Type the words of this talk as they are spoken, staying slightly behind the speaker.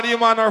You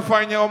man or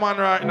find your man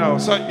right now.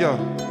 So yo.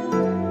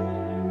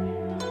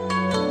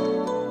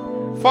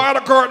 Father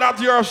court that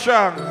you're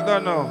strong. I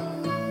don't know.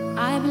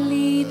 I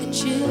believe the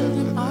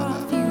children are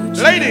our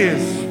future.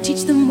 Ladies.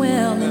 Teach them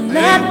well and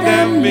let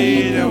them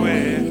lead the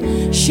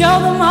way. Show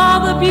them all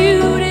the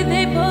beauty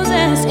they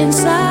possess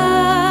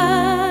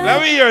inside.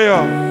 Let me hear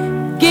you.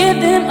 Give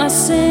them a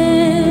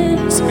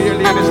sense of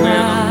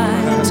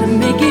pride to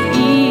make it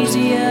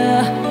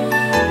easier.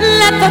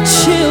 Let the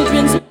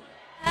children's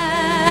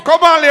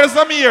come on, ladies,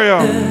 let me hear you.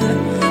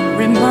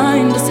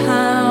 Remind us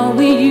how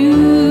we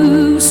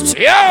used to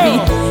be.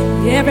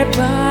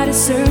 Everybody's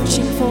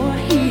searching for a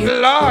hero.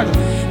 Lord.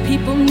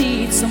 People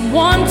need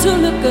someone to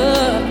look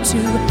up to.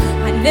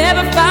 I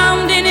never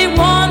found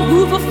anyone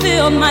who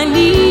fulfilled my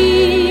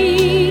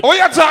need. What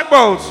you talking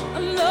about? A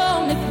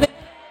lonely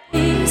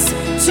place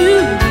to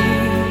be,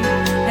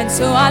 and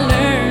so I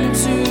learned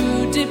to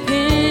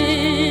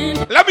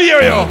depend. Let me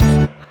hear you.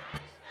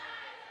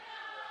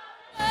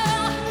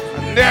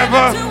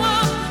 Never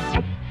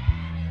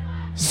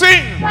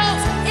sing.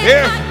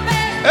 Here.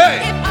 Hey.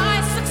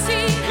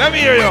 Let me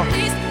hear you.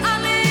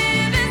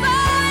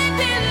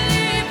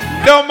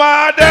 No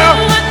matter.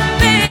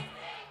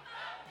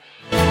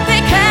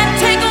 They can't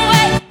take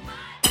away.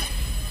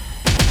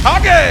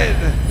 Again.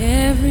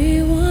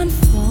 Everyone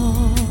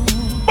falls.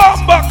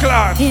 Bomba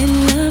class.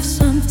 In love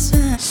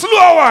sometimes.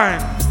 Slow wine.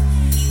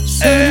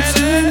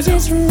 Sometimes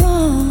it's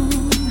wrong.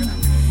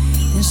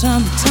 And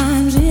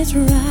sometimes it's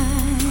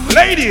right.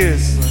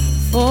 Ladies.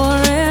 For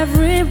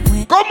every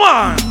win. Come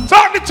on.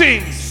 Talk the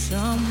things.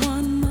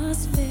 Someone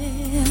must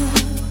fail.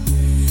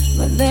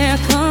 But there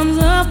comes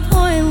a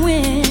point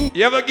when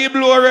you ever give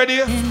blue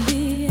already? and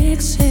we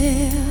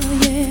exhale,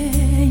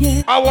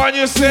 yeah. I want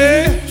you to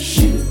say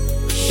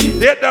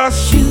hit the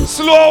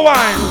slow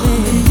wine.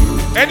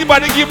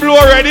 Anybody give blue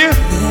already?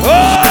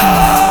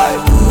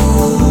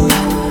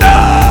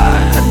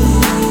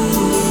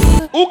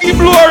 Who give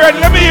blue already?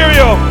 Let me hear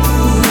you.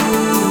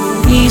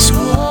 These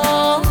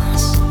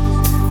walls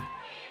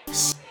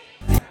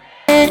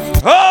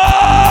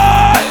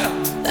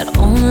that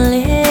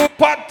only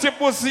Patty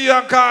pussy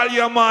and call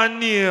your man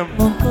name.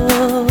 but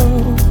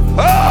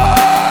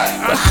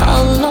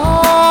how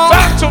long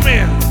Talk to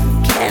me.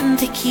 can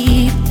they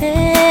keep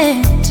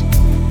it?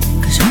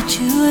 Cause when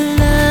two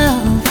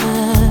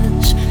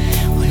lovers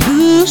will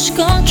lose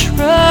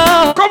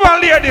control. Come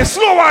on, lady,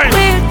 slow wine.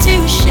 We're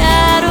two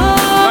shadows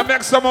I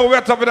make some more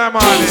wet up in the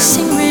morning.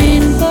 chasing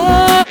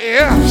rainbows.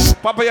 Yeah,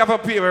 Papa, you have a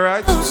paper,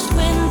 right? Closed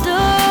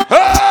windows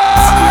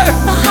Hey!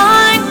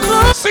 behind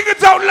closed. Sing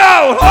it out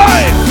loud.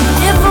 Hey!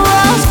 If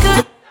was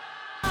good.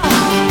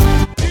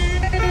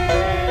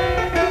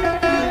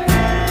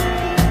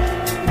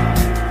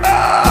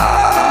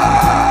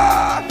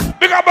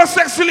 Big up my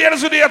sexy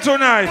ladies with you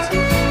tonight.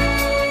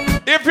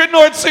 If you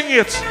know it, sing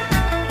it.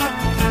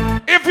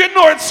 If you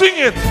know it, sing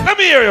it. Let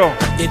me hear you.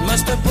 It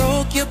must have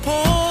broke your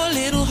poor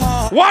little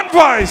heart One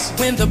voice.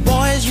 when the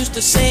boys used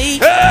to say,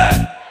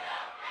 Hey!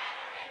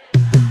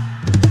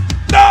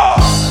 No!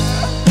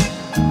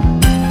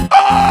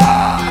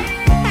 Ah!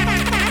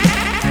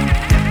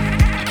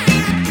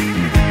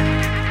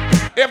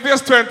 If you're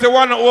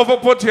 21 over,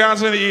 put your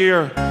hands in the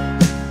air.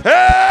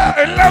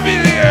 Hey! Let me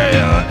hear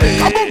you.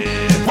 Come on.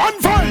 One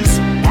voice.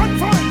 One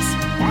voice.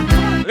 One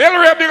voice. Little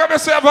Ray, big up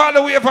yourself all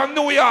the way from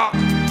New York.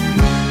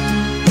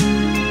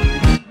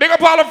 Big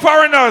up all the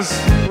foreigners.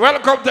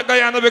 Welcome to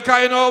Guyana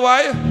because you know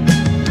why?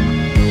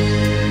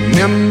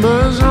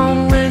 Members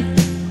only.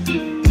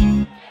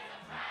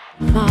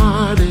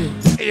 Party.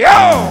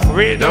 Yo,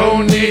 we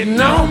don't need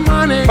no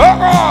money. Oh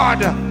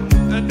God!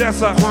 And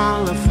that's a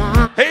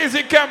Qualify.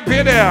 hazy camp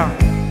here there.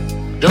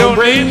 Don't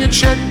bring your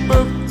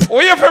checkbook.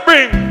 What you have to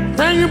bring?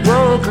 Bring your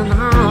broken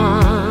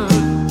heart.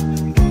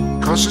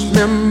 Cause it's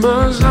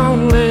members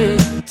only.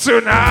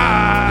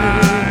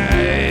 Tonight.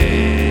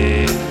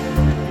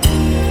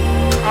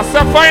 I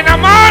said, find a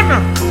man.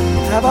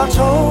 Have I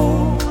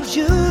told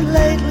you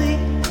lately?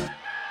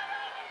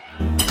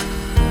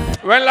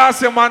 When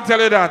last your man tell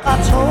you that? I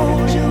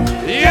told you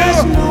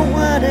there's no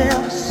one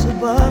else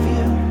above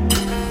you.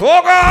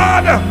 Oh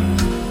God!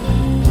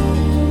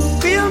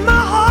 Fill my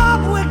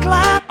heart with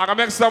glad. I can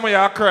make some of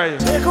y'all cry.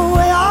 Take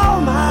away all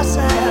my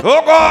sad.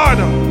 Oh God!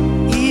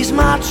 Ease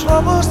my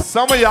troubles.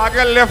 Some of y'all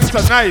get left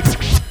tonight.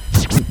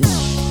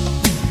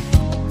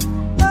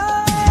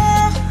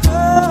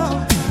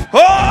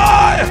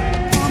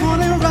 Oh! Come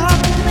on and rock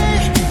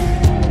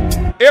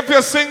with me. If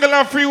you're single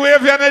and free,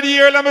 wave your hand in the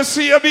air. Let me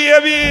see you,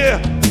 baby.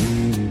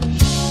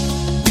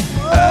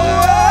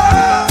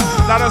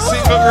 Not a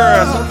single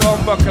girl. So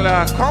don't buckle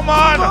on. Come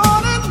on. Come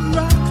on and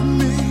rock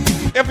me.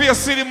 If you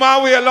see the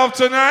man we love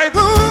tonight,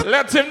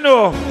 let him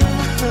know.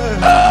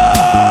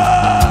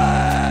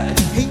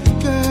 Hey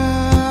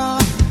girl.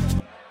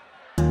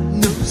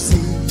 No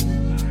see.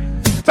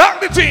 Talk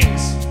the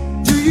things.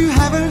 Do you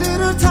have a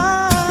little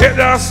time Hit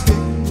us.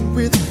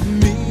 with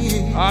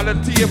me? All the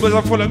tables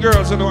are full of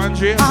girls, you know,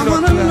 Andrea. I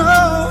wanna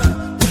know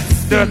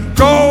The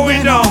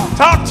going on.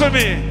 Talk to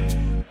me.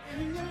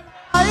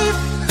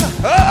 life.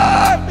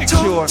 Big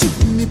sure. Talk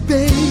to me,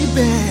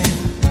 baby.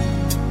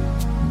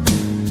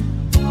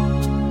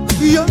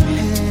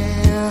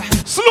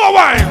 Slow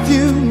wine.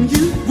 Perfume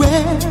you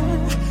wear.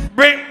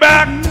 Bring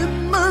back.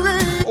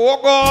 Memory Oh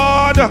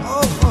God.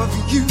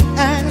 of you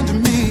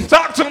and me.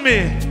 Talk to me.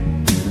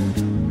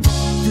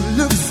 You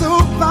look so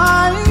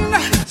fine.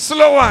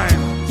 Slow wine.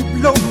 You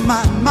blow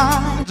my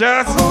mind.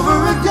 Just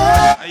Over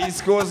again.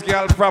 East Coast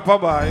girl proper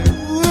boy.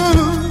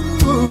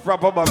 Ooh,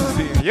 Proper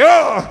boxy.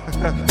 Yo.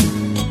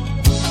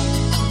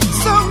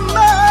 so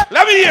much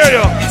Let me hear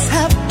you. has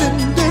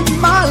happened in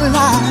my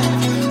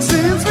life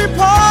since we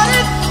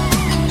parted.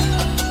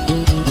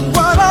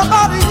 What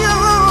about you?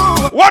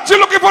 What you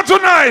looking for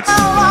tonight?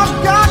 Now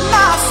I've got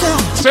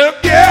myself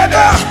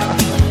Together.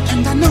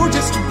 and I know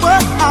just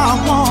what I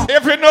want.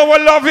 If you know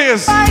what love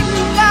is. Right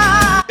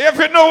now, If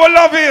you know what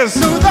love is.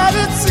 know that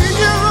it's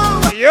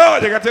you. Yo,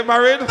 you got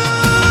married?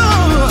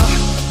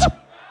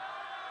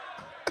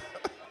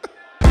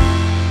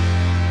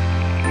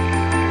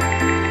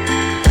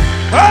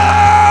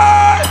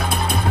 Hey!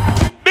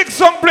 Big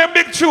song play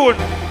big tune.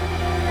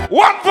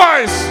 One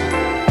voice.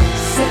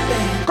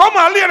 Come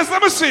on, ladies,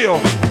 let me see you.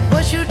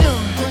 What you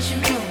doing? What you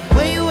doing?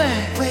 Where you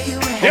at? Where you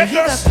at? Yes, You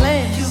got yes.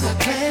 plans. You got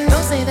plans.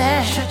 Don't say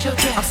that. Shut your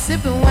trap. I'm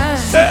sipping wine.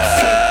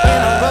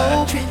 In a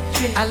robe.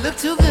 I look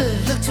too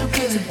good. Look too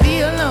good to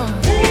be alone.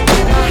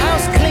 My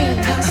house clean.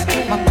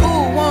 My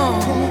pool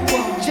warm.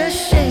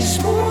 Just shake.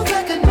 Smooth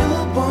like a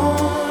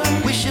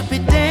newborn. We should be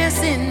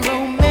dancing,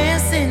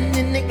 romancing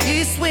in the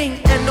east wing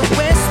and the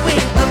west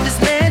wing of this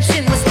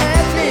mansion. What's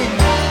happening?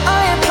 I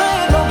ain't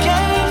playing no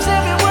games.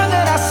 Every word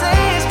that I say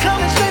is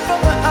coming straight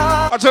from the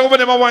heart. I tell you when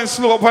them wine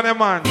slow up on them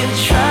man. You're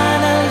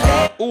trying to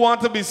let. Who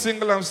want to be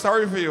single? I'm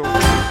sorry for you.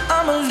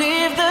 I'ma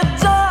leave the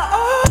door.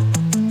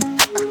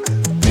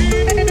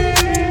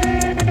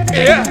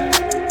 Yeah.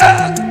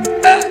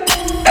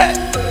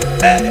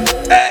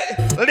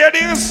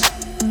 Ladies.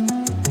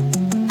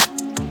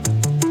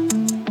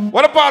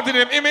 What about the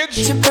name? Image?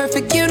 You're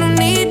perfect, you don't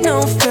need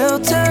no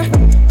filter.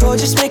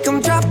 Gorgeous, make them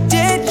drop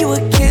dead, you a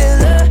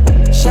killer.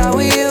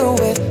 Shower you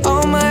with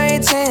all my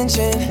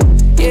attention.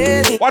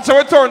 Yeah, the Watch how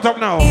it turns up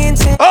now.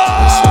 intent.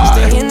 Oh!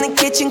 Stay in the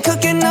kitchen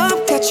cooking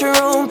up, got your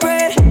own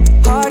bread.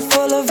 Heart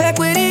full of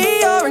equity,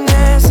 you're an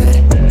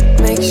asset.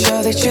 Make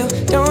sure that you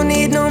don't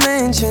need no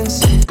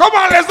mentions. Come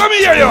on, let me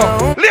hear you.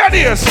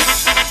 Ladies.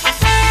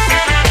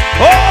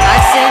 I Oh!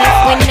 said if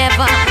we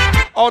never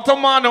Out of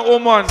man or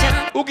woman.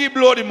 Who give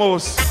blow the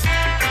most?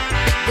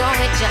 go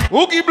with ya,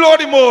 Who give blow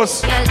the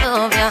most? I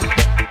love ya. I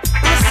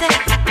said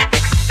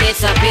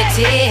it's a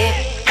pity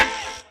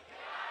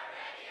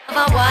of a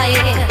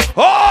while,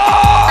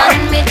 Oh!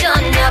 and me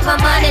don't have a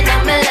man in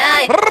my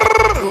life.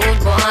 Good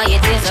boy,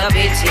 it is a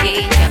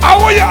pity. How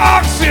will you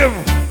ask him?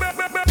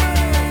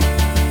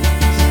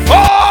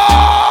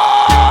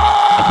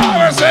 Oh!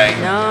 We're saying.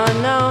 No,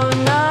 no,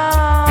 no.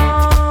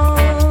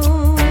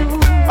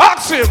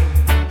 Ask him.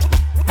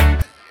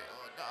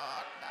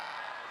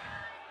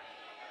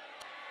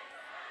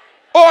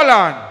 Hold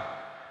on.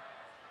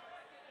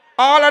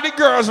 All of the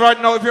girls right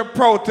now, if you're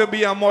proud to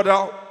be a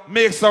mother,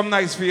 make some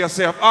nice for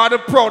yourself. All the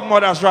proud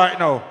mothers right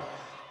now.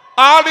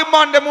 All the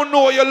man them who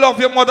know you love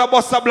your mother,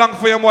 bust a blank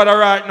for your mother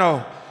right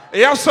now.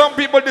 You have some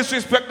people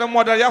disrespect their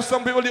mother. You have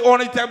some people, the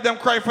only time them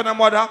cry for their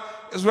mother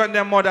is when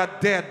their mother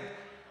dead.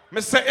 Me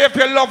say, if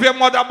you love your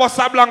mother, bust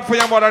a blank for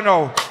your mother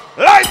now.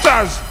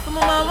 Lighters!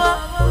 Mama,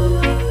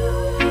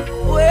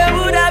 where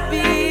would I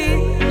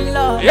be,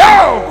 Lord?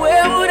 Yo!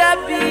 Where would I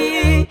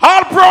be?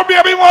 All proud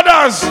baby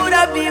mothers! Would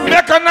I be with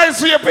Make a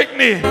nice for your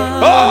picnic.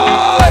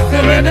 Oh!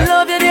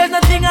 love you? There's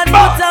nothing I'd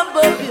put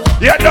above you.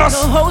 Yeah, does.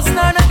 No house,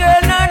 nor no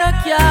girl, nor no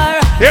car.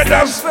 Yeah,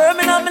 does. Firm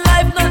in my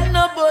life, nothing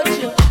about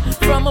you.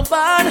 From a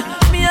barn,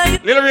 me and you,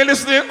 Little real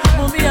listening.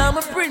 mommy, I'm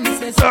a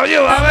princess. So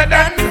you have it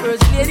And then.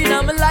 first lady in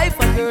my life,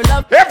 a girl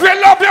of If you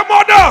love your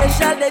mother,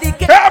 special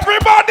dedication.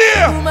 everybody.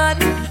 Woman,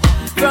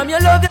 from your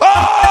love,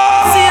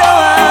 Oh! see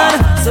your hand.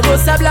 So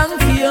bust a blank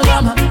for your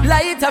mama,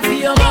 lighter for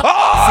your mama.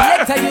 Oh!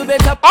 Selector, you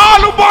better.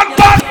 All who born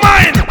bad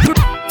mind.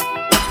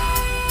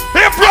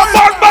 If you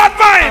born bad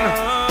mind.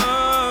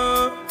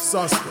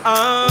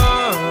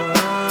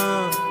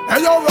 Hey,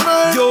 yo,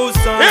 man. Yo,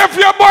 son, If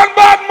you born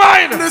bad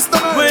mind. Listen,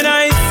 man. when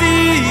I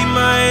see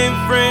my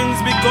friends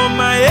become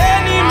my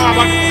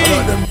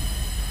enemy.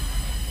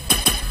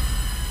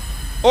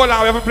 Hold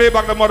on, we have to play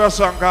back the mother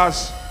song,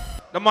 cause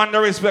the man that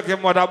respect his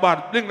mother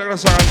bad. Bring back the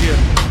song again.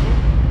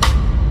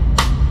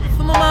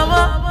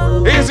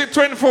 Mama, Easy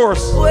twin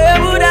force. where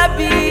would I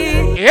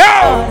be?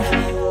 Yo!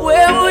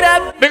 Where would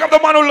I be? Big up the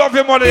man who love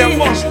your mother, you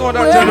must know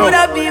that Where you would know.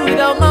 I be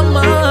without my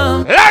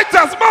mom?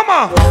 Lighters,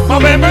 mama! My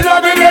baby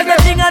love you, There's baby.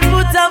 nothing I'd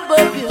put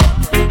above you.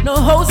 No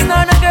house,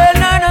 nor no girl,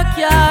 nor no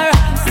car.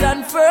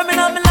 Stand firm in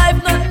my life,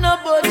 nothing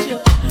about you.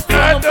 From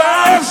a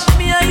Lighters! bar,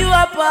 me and you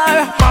are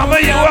par. Mama,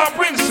 you are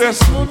princess.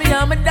 Mommy,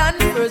 I'm a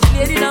dance first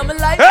lady in my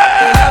life. Hey!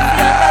 You have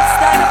to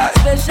understand.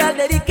 Special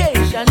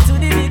dedication to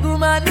the big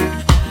woman.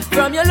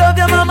 From your love,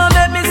 your mama,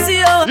 let me see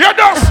you. You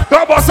just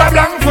don't bust a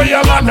blank for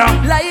your mother.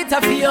 Lighter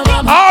for your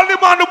mama. All the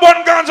man who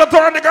burn ganja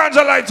turn the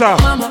ganja lighter.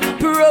 Mama,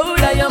 proud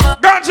of your mama.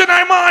 Ganja in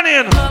the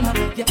morning. Mama,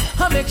 yeah,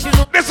 I make you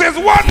know. This is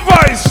one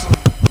voice.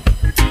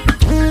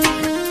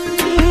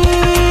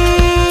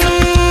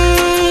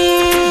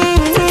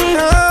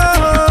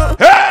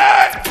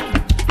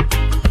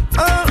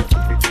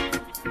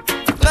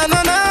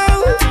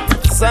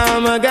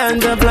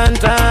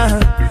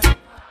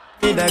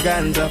 Need a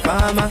ganja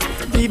farmer.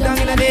 Deep down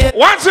in the day.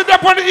 Once you're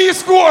up on the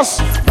East Coast,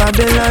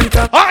 Babylon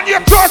come. on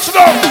your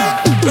touchdown.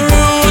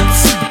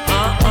 Roots.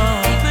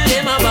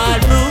 Play my ball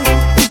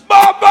roots.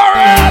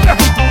 Barbarian.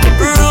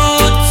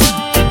 Roots.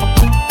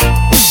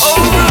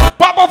 Oh,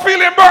 Papa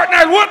feeling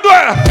birthnight. What do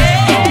you?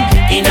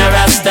 in a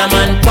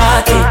Rastaman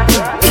party.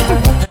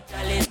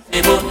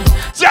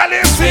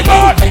 Jealousy,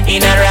 man.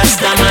 In a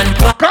Rastaman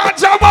party.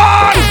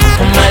 Contraband.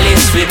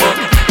 Malice people.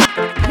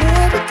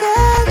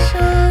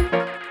 Medication.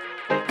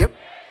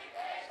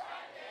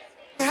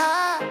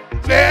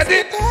 Lady.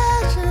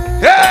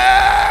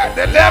 Yeah,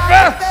 the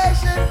level.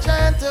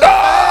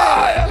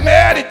 Oh,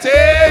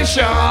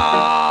 meditation.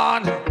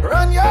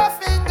 Run your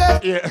fingers.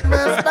 Yeah.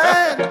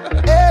 Spine.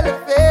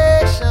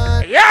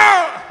 Elevation.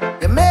 Yeah.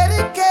 The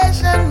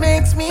medication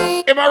makes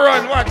me. Am I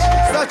run? Watch.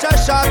 Such a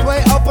short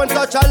way up and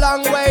such a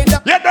long way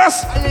down. Yeah,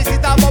 that's. And this is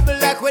a bubble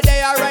like where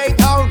they are right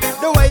down.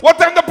 The way What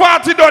time the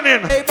party done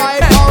in? they buy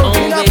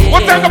pound.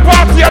 What time the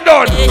party are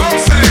done?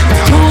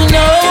 Who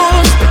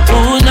knows?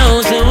 Who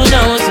knows? Who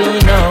knows? Who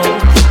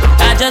knows?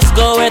 I just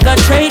go where the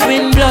trade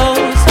wind blows.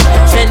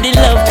 Sending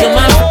love to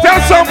my. Tell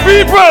some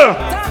people.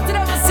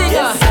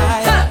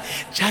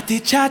 Chatty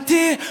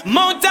chatty,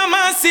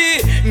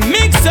 Montamasi,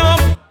 mix up.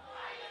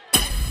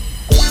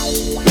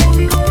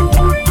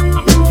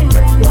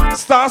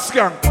 Star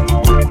Skank.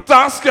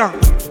 Star Skank.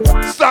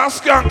 Star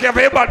Skank.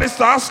 Everybody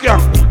Star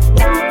Skank.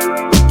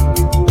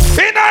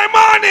 In the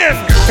morning.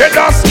 It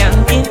does.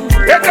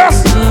 It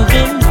does.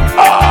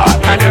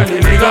 Oh, and then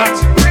we got.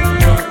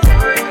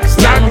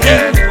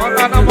 Skanking.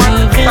 Another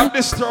man. Stop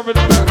disturbing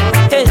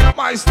me.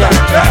 My stank.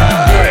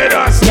 It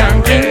does.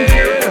 Skanking.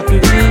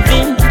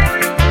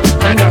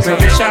 And that's a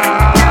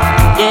shot.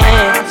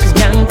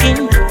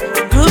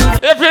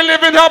 If you're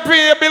living happy,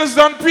 your bills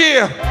don't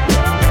pay.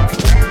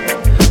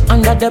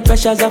 Under the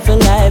pressures of a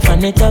life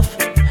and it tough.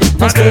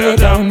 No stay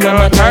down when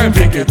my time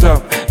pick it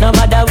up. No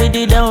matter with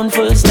the down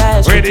full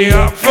style. With the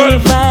up full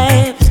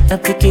vibes. I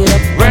pick it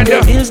up. When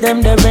the bills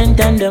them the rent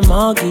and the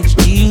mortgage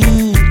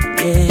due.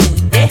 Yeah.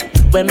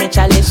 When me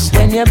chalice,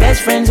 when your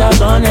best friends are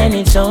gone and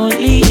it's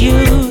only you.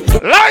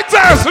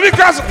 Lighters,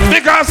 because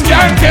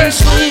can't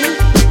cash.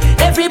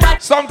 Everybody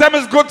Sometimes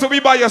it's good to be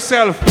by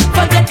yourself.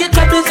 forget your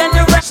troubles and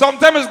the rest.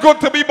 Sometimes it's good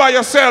to be by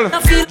yourself.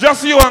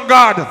 Just you and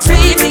God.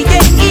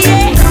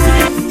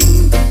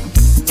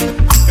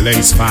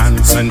 LA's fine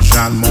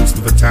sunshine most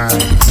of the time.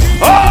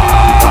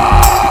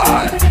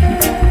 Oh!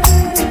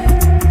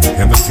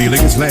 And the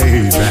feeling is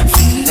laid back.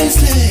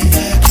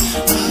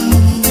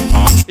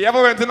 You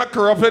ever went in a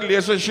corrupt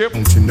relationship?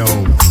 Don't you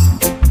know?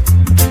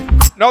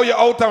 Now you're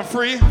out and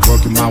free.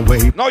 Working my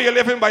way. Now you're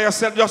living by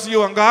yourself, just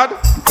you and God.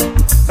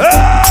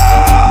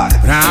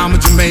 But I'm a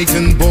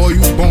Jamaican boy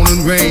who's born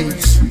and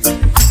raised.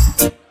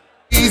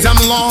 I'm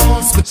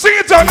lost. But Sing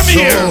it on me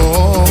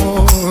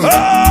here.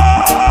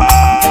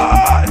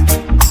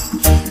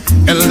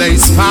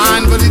 LA's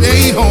fine, but it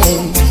ain't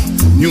home.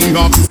 New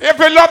York is If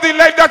you love the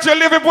life that you're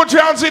living, put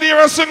your hands in here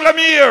and sing let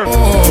me here.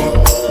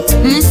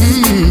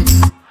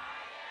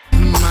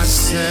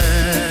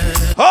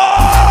 myself.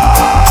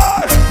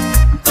 Oh!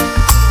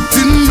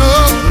 To no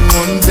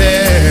one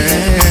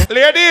there.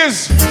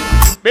 Ladies,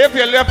 if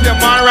you left your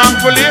man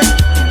wrongfully,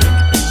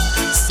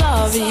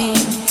 Sorry.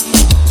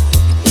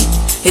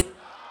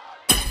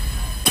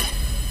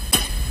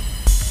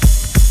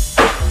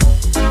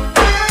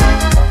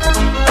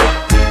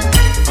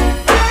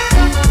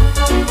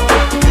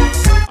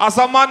 as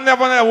a man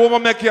never let a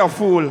woman make you a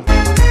fool.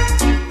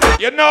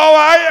 You know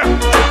why?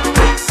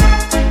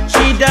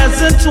 She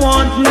doesn't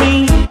want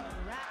me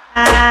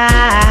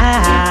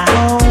around.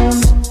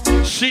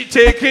 She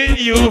taking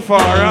you for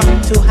a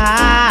To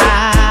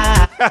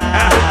hide.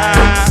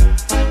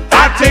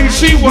 I think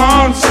she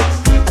wants.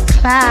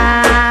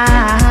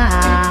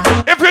 Clown.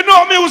 If you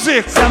know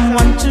music,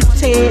 Someone to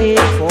take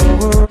for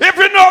her. if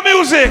you know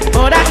music,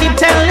 But I keep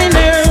telling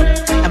her.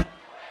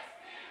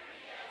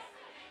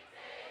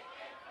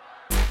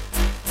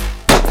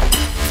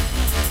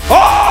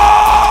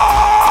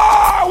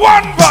 oh,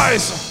 one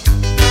voice.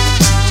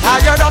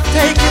 Tired of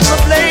taking the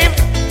blame.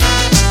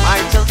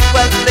 Might as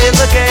well play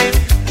the game.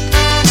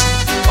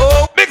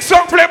 Oh, Big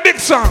song, play big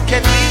song.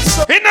 can be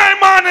so. In the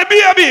morning,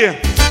 baby,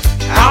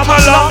 I'm a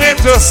longing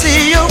to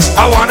See you.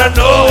 I wanna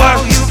know How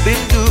what you've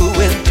been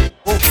doing.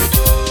 Oh.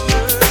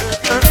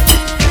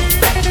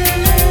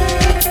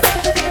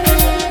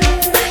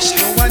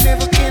 So I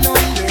never can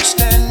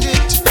understand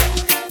it.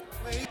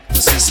 The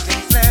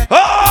system plan.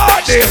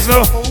 oh, there's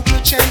no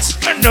Chance.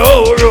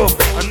 no room,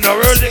 no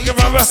room. Think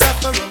about it.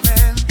 Suffer a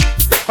man.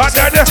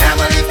 Time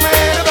I lift my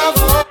head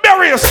above.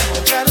 Darius,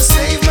 Try to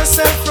save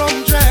myself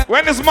from drag.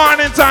 when it's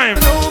morning time,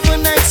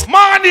 Overnight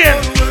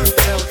morning.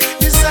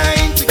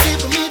 designed to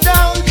keep me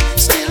down.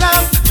 Still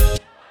I'm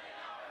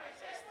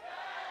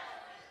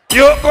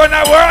You're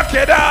gonna work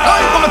it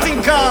out.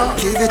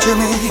 Give it to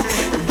me.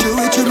 Do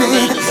it to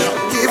me.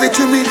 Give it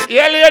to me.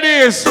 Yeah,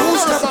 ladies, Don't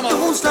stop,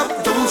 don't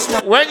stop, don't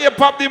stop. when you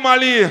pop the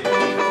Mali,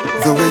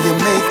 The way you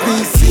make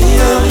me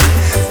feel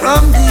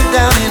from deep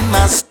down in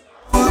my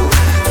soul.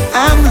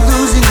 I'm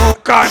losing all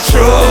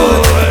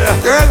control.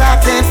 Girl, I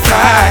can't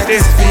fight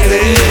this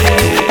feeling.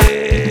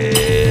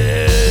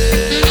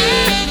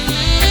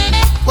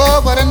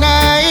 Oh, what a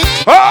night.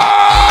 Oh!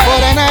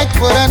 What a night,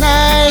 what a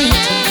night.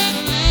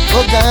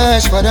 Oh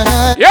gosh, what a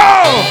night. Yo!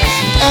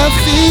 I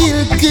feel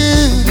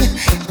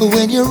good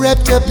when you're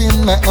wrapped up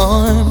in my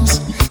arms.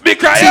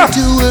 Because to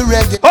do a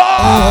reggae.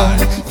 Oh!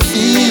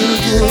 Feel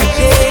good.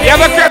 You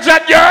ever catch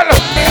that girl?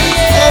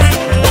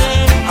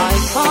 I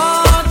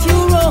caught you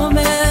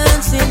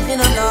romancing in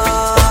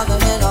another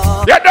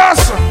melody. Yeah, does.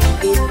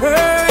 It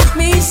hurt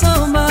me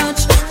so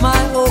much, my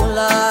whole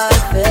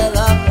life fell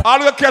apart. All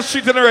the catch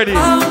cheating already.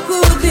 How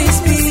could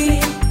this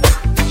be?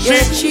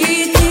 You're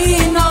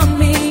cheating on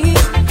me.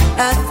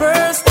 At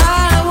first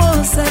I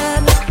was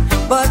sad,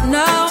 but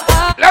now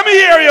I... Let me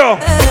hear you.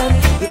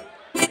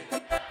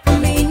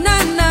 Me,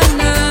 na, na,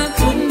 na,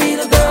 couldn't be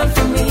the girl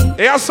for me.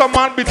 Here's some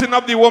man beating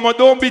up the woman.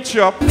 Don't beat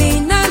you up. Me,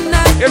 na,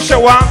 na, If she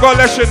want, go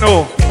let you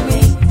know.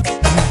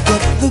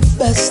 Get the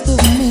best of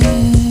me,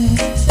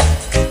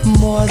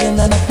 more than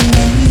I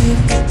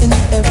need in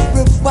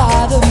every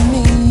part of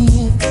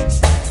me.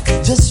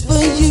 Just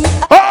for you,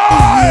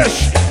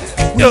 Hush!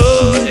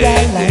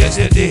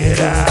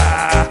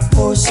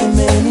 for so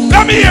many.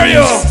 Let me hear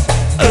you.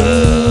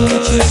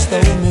 Just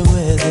told me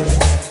whether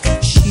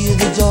share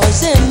the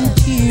joys and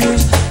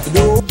tears.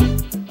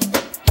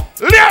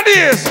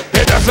 Ladies,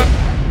 it doesn't.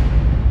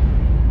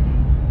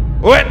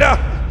 When the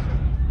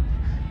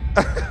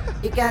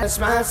You got a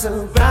smile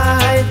so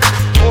bright.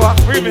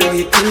 oh, You know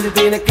you could have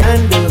been a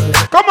candle.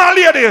 come on,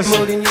 ladies.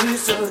 Holding you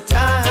so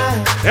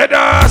tight. It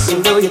does.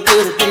 You know you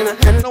could have been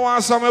a hand. No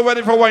one saw me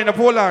ready for wine up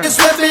Poland. You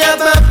swept me up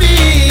my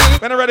feet.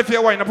 When I'm ready for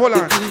your wine up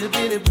Poland. Could have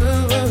been a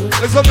blue.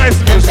 It's so nice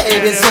music.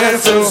 Baby, sound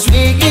so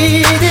sweet.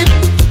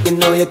 You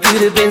know you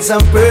could have been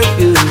some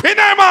perfume. In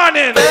the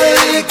morning.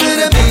 Baby, you could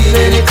have been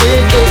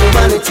anything you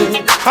wanted to.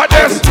 I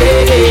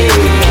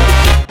just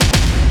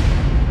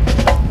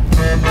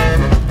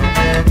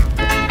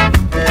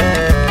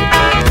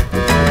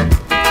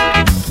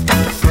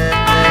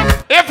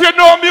if you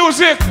know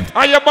music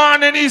and you're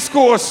born in East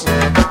Coast.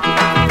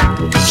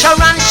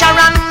 Sharon,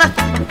 Sharon,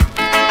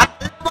 I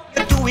love what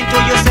you're doing to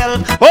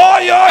yourself. Oh,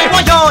 yo.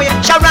 Oh,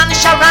 yo, Sharon,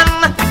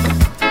 Sharon,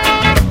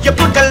 you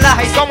put the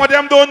light. Some of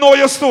them don't know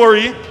your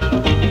story.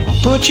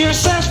 Put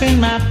yourself in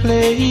my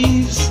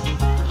place,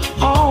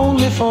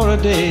 only for a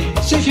day.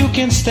 See if you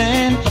can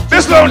stand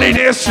This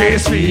loneliness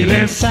chase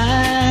feeling.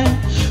 inside.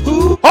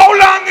 Ooh, How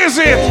long is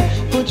it?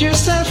 put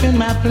yourself in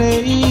my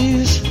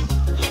place,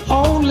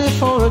 only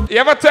for a You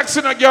ever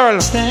texting a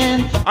girl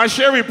stand. and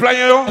she replying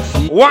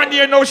you? 1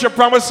 year now she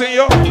promising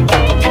you.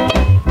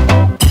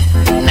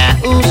 Now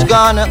who's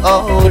gonna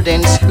hold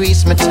and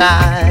squeeze me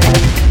tight?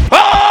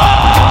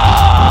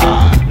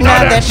 Ah!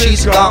 Now that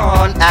she's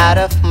gone out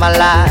of my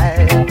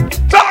life,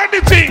 Tiny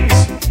things.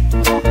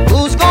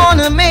 who's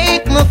gonna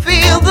make me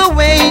feel the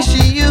way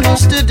she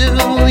used to do?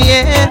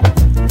 Yeah,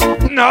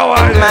 No,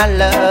 my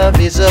love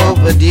is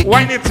overdue.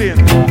 wine it in.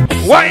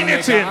 Wine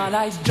it in. All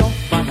eyes jump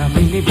on a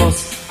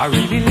minibus. I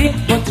really late,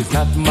 but it's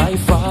not my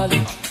fault.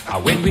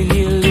 When we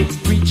nearly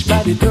reach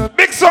by the dirt,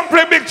 Big song,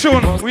 play big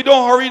tune. We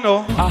don't hurry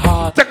no.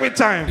 aha, Take me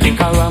time.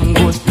 liquor ram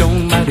goes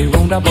down by the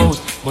roundabout.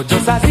 But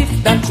just as if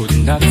that could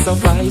not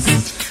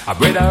suffice, a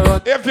brother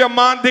run, If your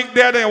man think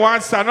there then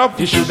want stand up,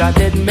 you should have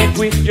dead make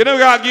with you know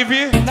what I'll give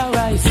you? the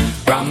rice.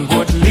 Ram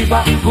good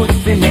liver, good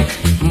for neck,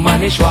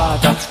 manish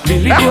water,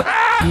 really good.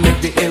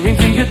 Make the earring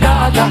for your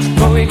daughter.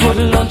 Go a good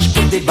lunch,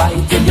 put the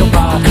bite in your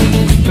back.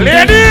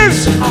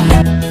 Ladies!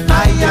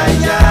 Ay,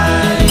 ay,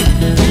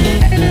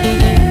 ay.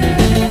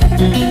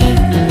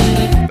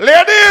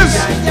 Ladies!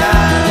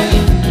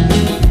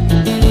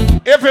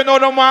 If you know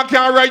the man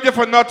can't ride you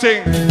for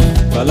nothing.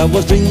 Well, I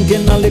was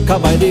drinking a liquor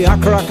by the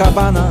Accra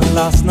Cabana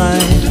last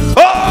night.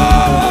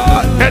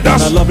 Oh! Hey, And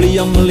that's a lovely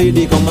young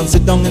lady come and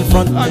sit down in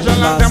front of me John,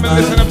 last tell me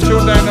listen night. to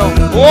tune there now.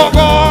 Oh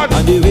God!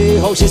 And the way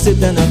how she sit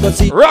there, I could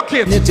see Rock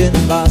it! knitting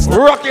last night.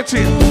 Rock it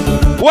in.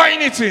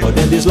 Wine it in. But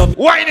then this lovely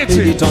Wine it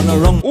lady in. turn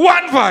around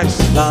One voice.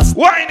 last.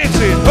 Wine it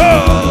in.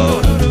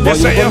 Oh! But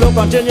Yes, you I could look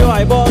until your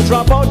eyeballs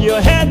drop out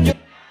your head. You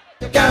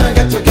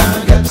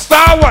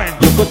Star wine.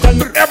 could tell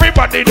me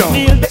Everybody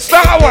down.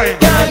 Star wine.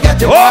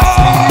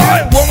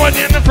 Oh! Woman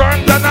in the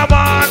front and a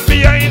man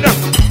behind.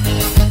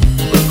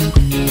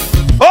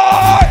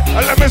 Oh!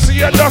 Let me see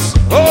you just.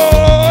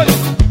 Oh!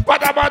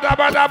 Bada bada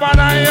bada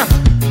bada.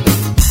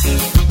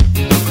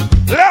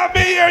 Let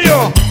me hear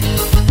you.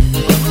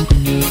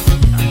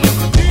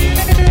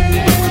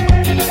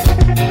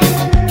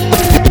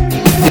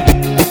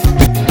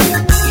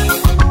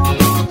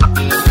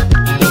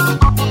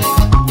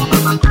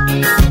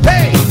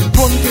 Hey,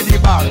 run to the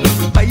bar,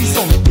 buy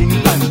something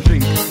and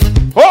drink.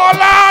 Oh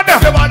Lord!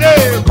 Everybody,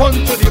 run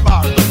to the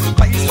bar,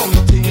 buy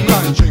something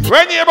and drink.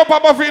 When you ever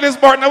Papa feel his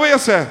burden, what you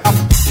say?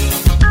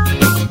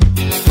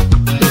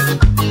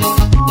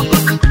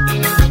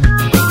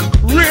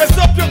 Raise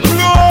up your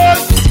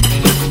clothes.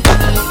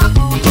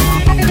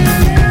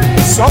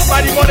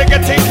 Somebody gonna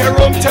get in your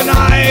room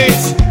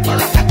tonight.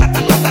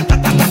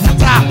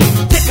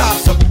 Take off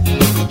some,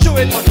 chew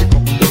it on it,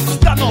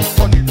 stand up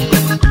on it.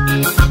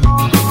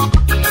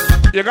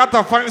 You got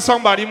to find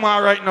somebody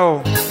more right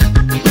now.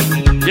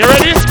 You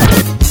ready?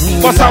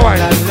 Bust a wine.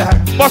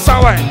 Bust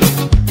a wine.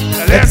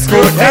 Let's go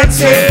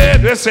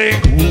dancing. We sing.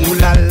 Ooh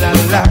la la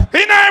la.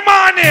 In the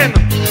morning.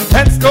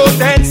 Let's go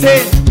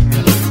dancing.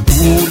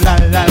 Ooh la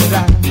la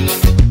la.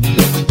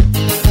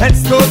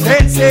 Let's go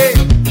dancing.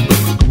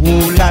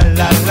 Ooh la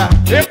la la.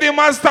 If the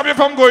man stop you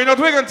from going out,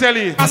 we can tell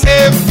you. I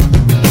say,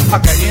 I'm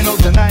going out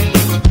tonight.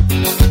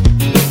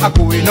 I'm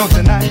going out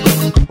tonight.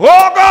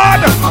 Oh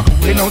God! I'm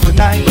going out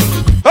tonight.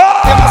 The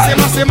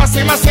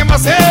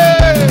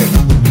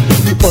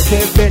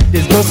bucket bed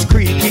is no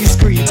squeaky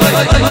squeak.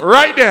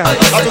 Right there.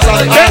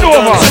 Bend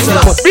over.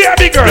 Be a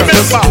big girl.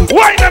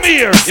 Wine them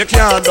here. You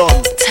can't do.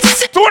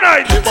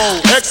 Tonight.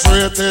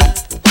 X-rated.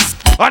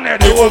 And then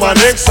the woman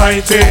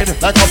excited.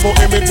 Like a book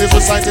images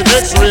recited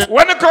X-ray.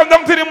 When you come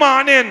down to the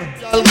morning,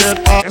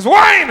 it's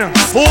wine.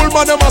 Fool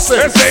man them a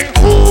say.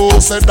 Who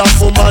said that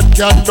woman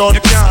can done?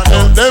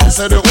 Tell them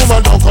say the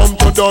woman don't come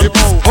to done.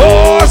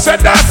 Who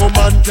said that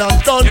woman can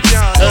done?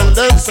 Tell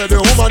them say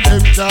the woman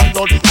them can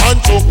done. And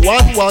took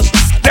one wash.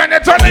 Then you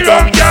turn the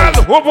young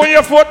girl. Open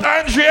your foot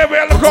and she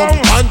welcome.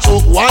 And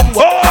took one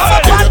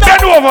wash.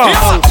 Bend over.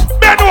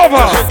 Bend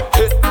over.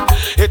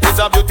 It is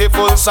a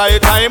beautiful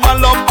sight. I'm a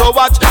love to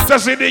watch. To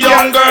see the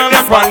young girl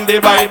on the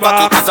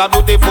Bible. It is a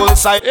beautiful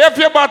sight. If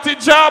your body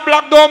jaw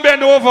black, don't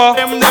bend over.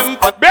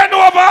 Bend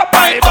over.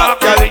 Bye back.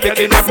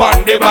 Picking up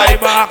on the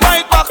Bible.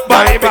 Bye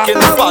back.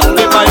 Picking up on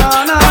the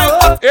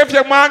Bible. If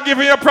your man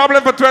giving you a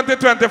problem for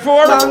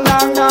 2024.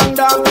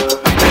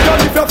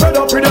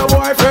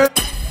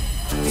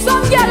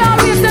 Some girl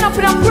always end up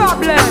with a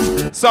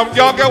problem. Some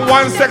girl get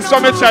one sex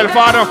from a child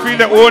father and feel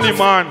the only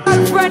man.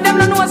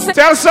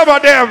 Tell some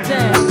of them.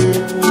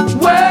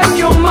 When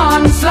your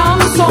man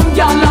slam some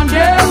girl and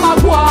them a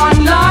go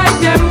on like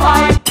them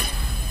hype.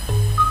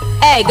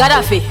 Hey,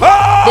 Gaddafi,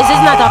 this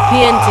is not a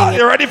painting.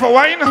 You ready for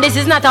wine? This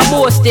is not a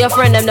boast to your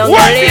friend them down the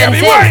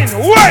lane. Wine.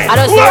 I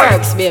just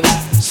works, baby.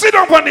 Sit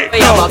down on it.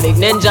 You have a big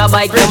ninja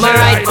bike to my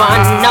right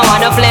pan. Now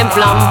I flam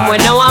flam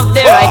when I have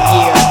the right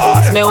gear.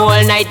 It's me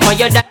all night when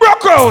you're done.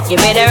 Rock out. Give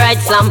me the right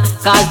slam,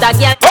 cause that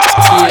girl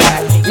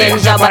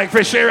ninja bike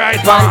for she right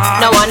pan.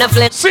 Now I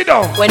flam. Sit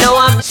down. When I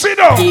have sit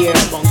down. Gear.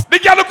 The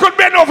girl could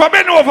bend over.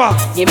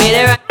 Give me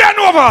the right. Bend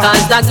over.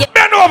 Cause that girl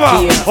bend over.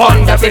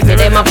 Under 50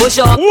 them a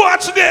push up.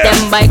 Watch them.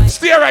 Them bike.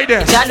 Stay right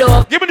there.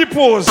 Shadow. Give me the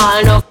pose.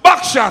 All no.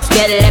 Back shot.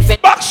 Get left it.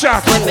 Back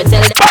shot. When me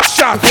tell them. Back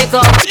shot. Pick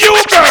up. You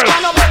girl.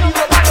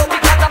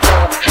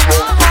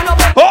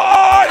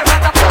 Oh!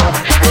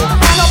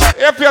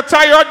 If you're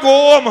tired,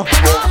 go home.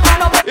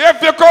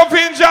 If you come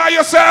enjoy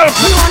yourself.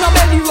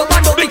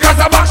 Because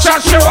a back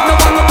shot she want.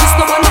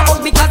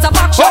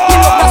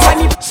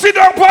 Oh! Sit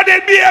down for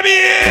it,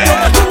 baby.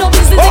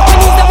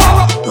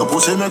 Oh! Your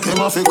pussy make him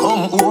have to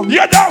come home.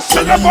 You don't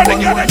sit down for the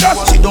girl.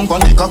 Sit down for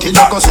the cocky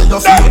like a say you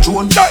feel your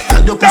drone.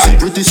 Tell your pussy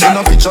pretty, send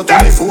a picture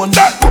to me phone.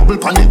 Bubble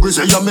pan the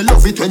grizzly, yeah, me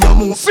love it when you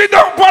move. Sit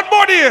down for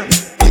body.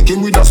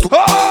 Him with a stone.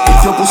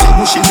 If your pussy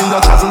bushy, me a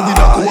travel with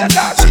a comb.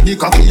 See the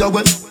cocky a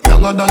wet,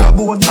 younger than a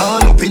bone.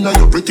 All up in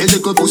your pretty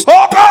little pussy.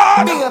 Oh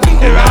God!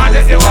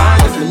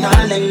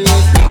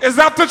 It's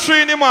after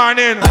 3 in the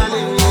morning.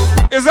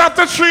 It's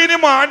after 3 in the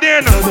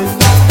morning.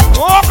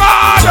 Oh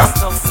God!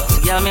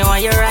 Yeah, me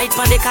want you right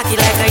on the cocky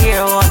like a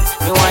hero.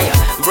 Me want you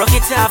broke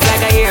it off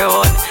like a hero.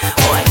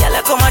 Oh, I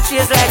gotta come and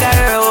chase like a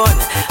hero.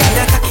 And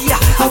the cocky,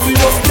 yeah, how we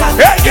love that.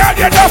 Hey, yeah,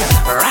 you just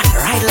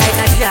ride like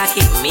a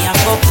jacket. Me have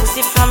go pussy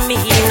from me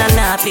in a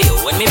nappy.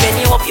 When me bend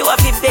you up, you have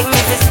to beg me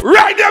this.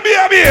 Right there,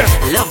 baby.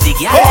 Love the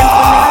girl,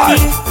 them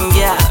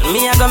yeah,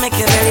 me I gonna make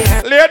you very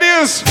hurt.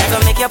 Ladies, I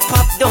gonna make you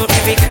pop down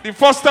every girl. The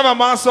first time a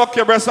man suck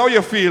your breast, how you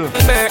feel?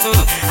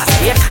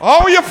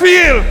 How you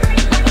feel?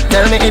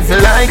 Tell me if you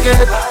like it.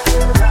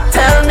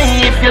 Tell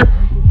me if you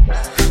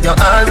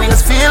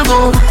always feel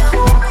good.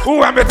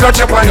 Ooh, I'm a touch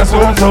up on your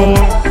soul.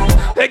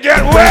 They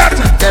get wet.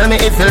 Tell me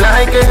if you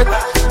like it.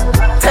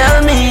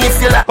 Tell me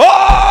if you like it.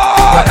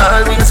 Oh! You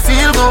always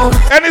feel good.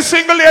 Any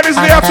single ladies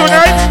there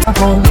tonight?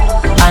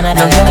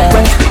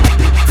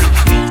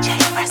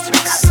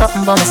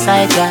 Something by my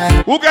side,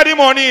 girl. Who got the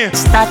money?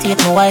 Start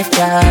with my wife,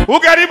 girl. Who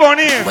got the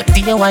money? What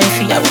do you want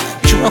for you?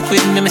 Joke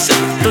with me, say,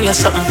 do you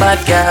something bad,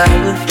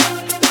 girl?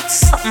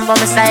 Something by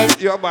my side.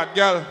 You're a bad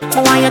girl.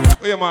 Why you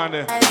where your man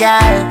there?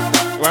 Girl.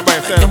 You went by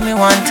yourself? Do me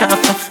one talk,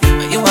 but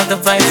you want the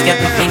vibes, get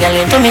me girl,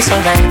 you do me so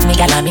right. Me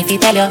girl, I'm if you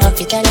tell you,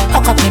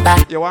 hook up me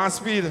back. You want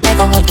speed? Make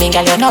a hold me,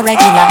 girl, you're not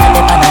regular,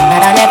 dip on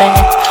another level.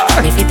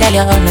 If you tell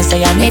you, me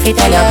say I'm if you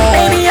tell you.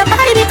 Baby, your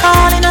body be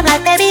calling, I'm like,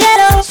 baby,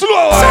 hello.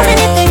 Slow so wine.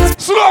 Many things.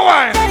 Slow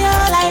wine.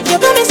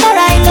 You do me so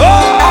right.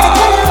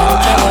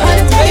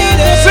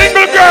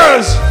 Single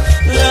girls.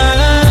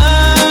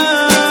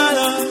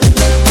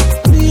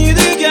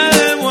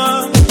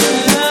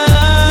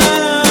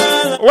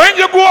 When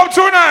you go up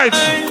tonight,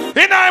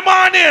 in the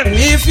morning.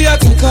 If you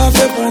take off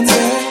your pants,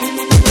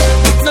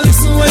 now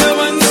listen what you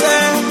want to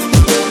say.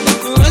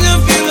 When you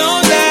feel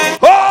lonely,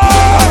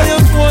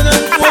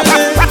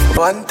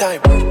 one time.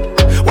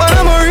 When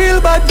I'm a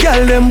real bad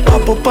girl, them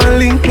pop up and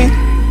link me.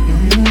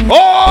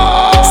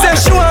 Oh! Say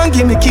she want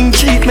give me king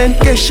treatment.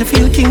 treatment, guess she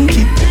feel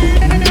kinky.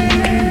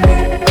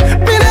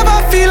 Me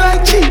never feel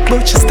like cheap,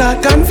 but she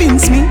start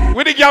convince me.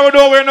 With the girl we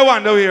don't wear no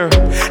underwear.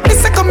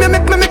 This say come here,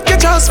 make you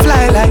just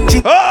fly like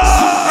G.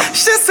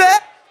 She said,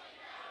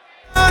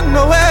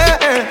 no way.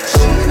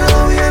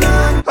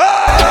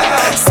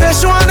 Say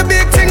she want the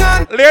big thing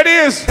on.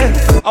 Ladies,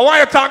 I want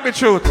you to talk the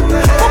truth. Put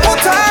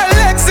her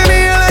legs in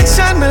the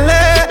election, my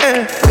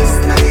leg.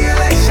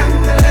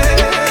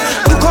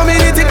 You come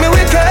in and take me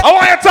with her. I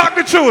want you to talk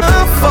the truth.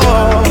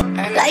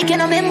 Like you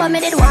know, remember me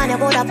did one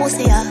about a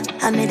pussy,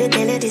 I made it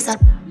tell you this.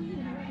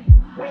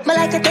 But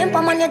like a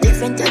temper man, you're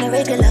different than a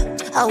regular.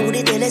 I would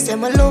tell you, say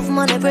my love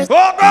money first.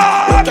 Oh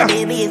God!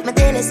 Okay, baby, if my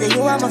tell you, say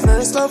you are my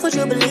first love, would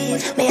you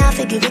believe? May I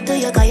forgive it to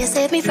you, cause you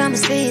saved me from the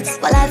streets.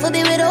 But life will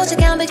be without you,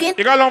 can't begin.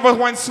 You got love us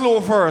one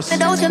slow first.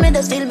 Without you, me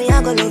just feel me,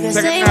 I go love you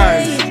same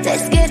way.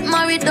 Let's get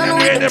married, done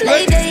with the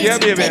play dates. Yeah,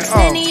 baby. Takes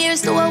many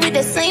years to work with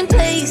the same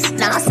place.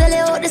 Now I sell you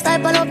out, this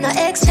type of love, no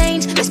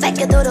exchange. Respect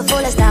you to the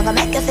fullest, now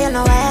gonna make you feel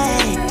no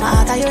way. My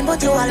heart iron,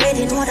 but you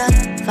already know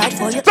that. Fight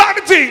for you. Talk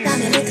the things.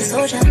 Damn, you little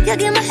soldier. You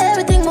give me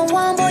everything, my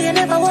one boy, you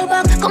never hold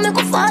back. Come make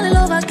me fall in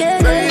love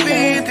again.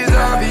 Baby, it is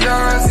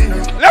obvious.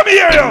 Let me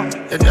hear you.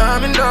 That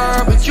I'm in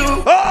love with you.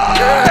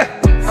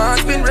 Yeah.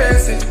 Heart's been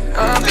racing,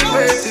 I've been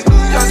waiting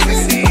just to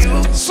see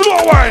you.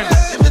 Slow wine.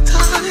 Every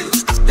time,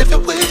 every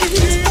way,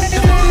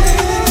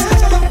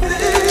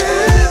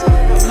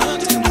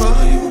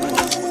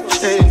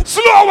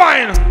 slow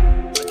wine.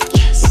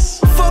 Yes.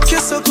 Fuck you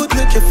so good,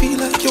 make you feel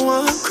like you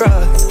want to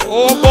cry.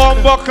 Oh,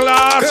 bomba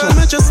class. Girl,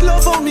 me just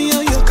love on me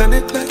and you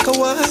connect like a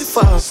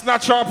Wi-Fi.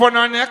 Snatch her up on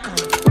her neck.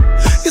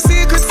 You see,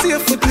 you could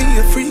safe with me,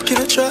 a freak in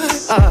a try.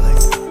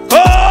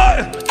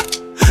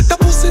 That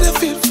pussy that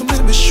feel for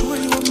me, be sure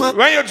you are mine.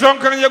 When you're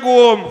drunk and you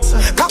go home,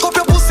 cock up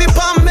your pussy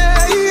pa me,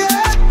 yeah.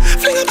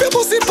 Fling up your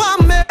pussy pa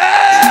me.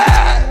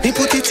 Me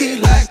put it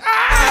in like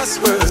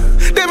password.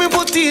 Then me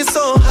put it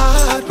so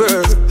hard,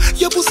 bro.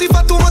 Your pussy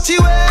for too much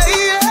away,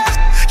 yeah.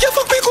 You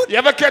fuck me good. You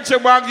ever catch a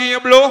bag in your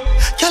blow?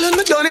 Tell him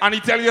me done it. And he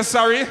tell you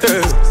sorry?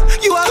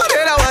 You are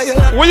gonna why you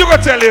like. What you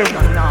gonna tell him?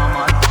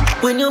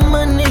 When your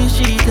money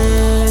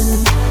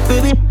cheating,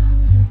 baby,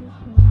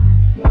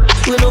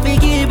 we don't be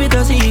give it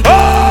a secret.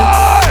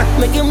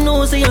 Make him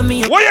know say I'm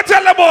me. What you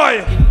tell the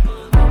boy?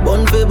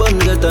 Bun for bun,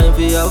 get time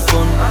for have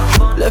fun.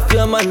 Left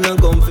your man and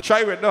come for.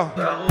 Try it now.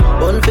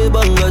 Bun for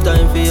bun, get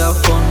time for have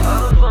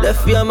fun.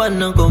 Left your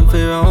man and come for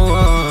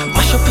round.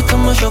 Mash up it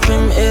and mash up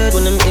him head.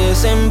 When him ear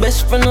same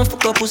best friend of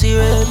fuck up pussy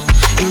red.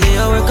 In the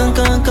hour can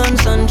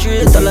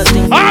concentrate. All I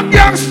think. I'm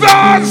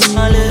gangsters.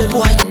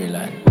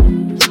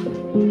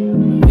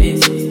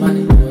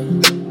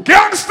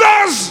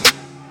 Gangsters!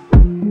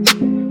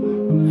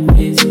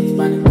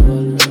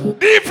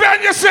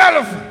 Defend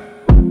yourself!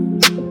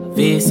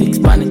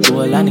 V6 panic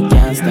tool and it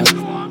can't stop.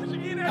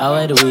 I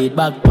wear the weed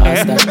back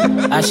past that.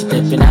 As she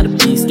tapping at the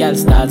piece, girl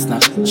starts now.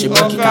 She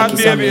broke it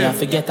cocky on me and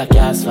forget her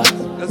cast for.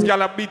 Let's get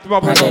a beat him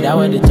up. I said I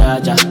wear the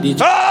charger. DJ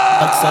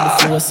box on the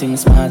floor seem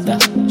smarter.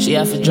 She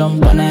have to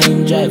jump and I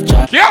in drive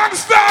charge.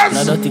 Gangsters!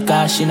 No dirty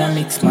car, she no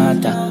mix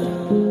smarter.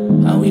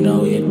 And we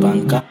know it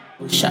banker.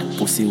 Shot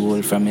pussy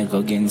hole from me go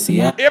against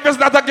ya. If it's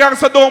not a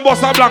gangster, don't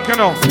bust a blank, you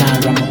know.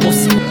 Nah, I'm a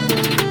pussy.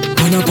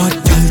 When I got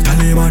girl,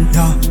 Taliban,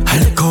 yeah,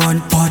 I'll go on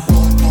pot.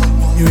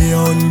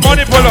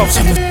 Money pull up.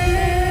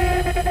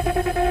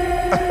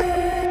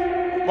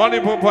 Money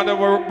pull up on the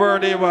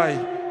birthday boy.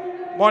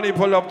 Money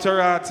pull up to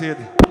Rotted.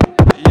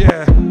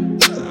 Yeah.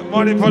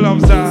 Money pull up,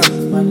 sir.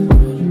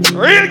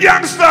 Real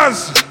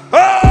gangsters.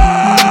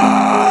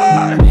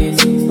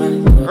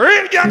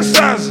 Real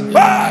gangsters.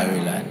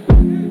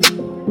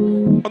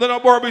 I don't know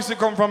where BC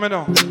come from, you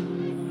know.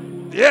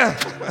 Yeah.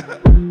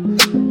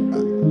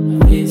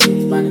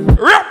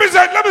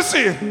 Represent, let me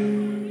see.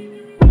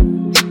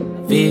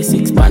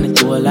 V6 panic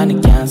tool and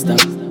it can't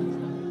stop.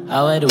 I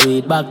wear the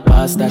weed back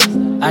past that.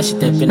 As she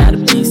tapping at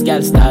the piece,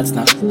 girl starts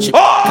now. She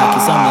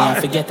cocky on me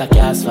and forget her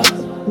cast for.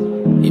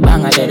 The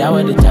bang her dead, I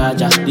wear the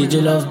charger.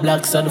 DJ love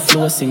black so the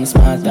flow sing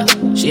smarter.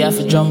 She have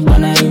to jump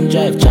and I in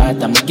drive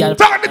charter. My girl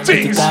talk the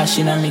things. Car,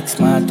 she no mix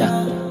smarter.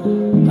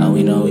 And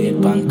we know it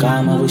pan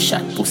karma. We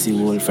shot pussy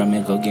hole from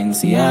me go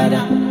against the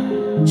other.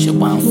 She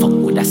want fuck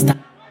with a star.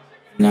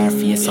 In her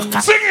face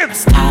sucker. Sing it.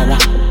 Scara.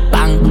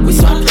 Bang, we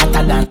swap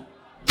hotter than.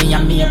 Me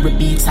and me every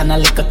beats and a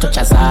little touch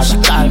of Zara. She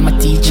call my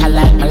teacher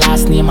like my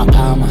last name a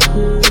Palmer.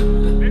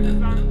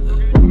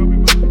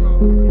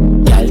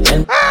 Girl tell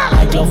me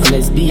I love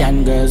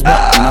lesbian girls,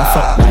 but you know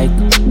fuck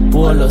like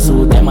polo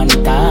suit them and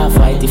it half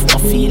white. If I'm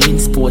feeling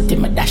sporty,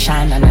 me dash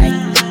on a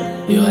night.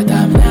 You a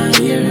damn now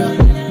hear ya.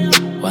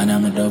 One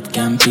of my dope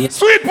campaign.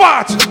 Sweet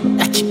part.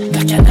 That chick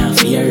like you now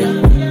fear ya.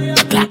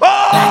 Like a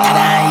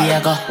damn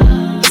here go.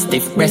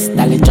 Stiff breast,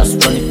 dolly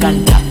just run the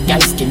contact. Girl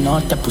skin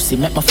out the pussy,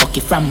 make my fuck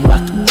it from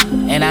back.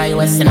 And I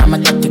was in I'm a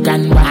 30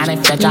 grand back. And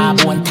if your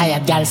job won't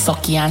tired, girl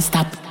suck you and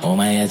stop. Oh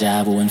my, your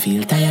job won't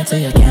feel tired so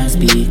you can't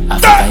speak.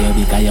 Africa you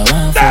because you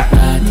want fuck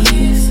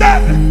parties.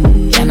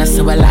 You know see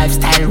a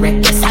lifestyle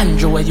reckless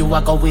Andrew where you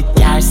a go with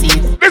car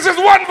seat. This is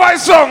one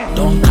voice song.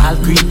 Don't call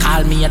Greek,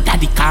 call me your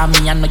daddy, call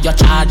me and know your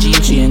charge.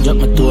 Change up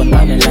my tone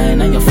on the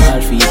line and you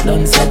fall for feet,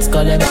 done set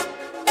skull.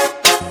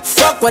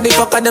 Fuck what the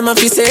fuck are them a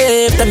fi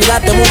safe. Tell me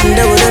that them wouldn't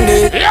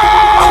do it.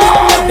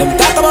 Them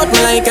talk about me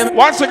like them.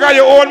 Once you got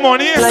your own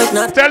money, like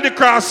not. Tell the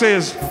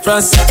crosses.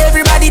 Trust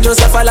everybody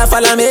just a follow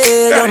me.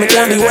 Yo, me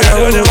can't be one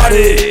of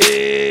nobody.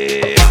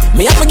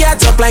 Me have to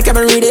get up like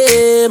every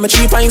day. My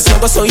 3 pints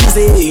never so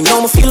easy.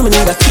 Now me feel me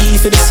need a key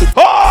for the city.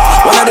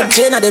 One of them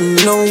chain of them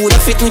know who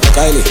fit me.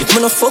 Kylie, if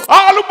me no fuck.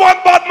 All who born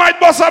bad mind,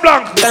 boss a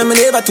blank. Time me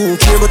never too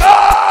care, but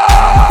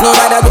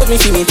nobody got me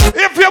feel me.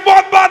 If you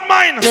born bad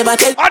mind, never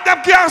tell. And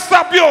them can't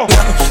stop you.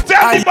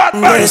 Tell the bad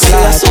mind.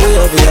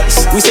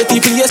 We say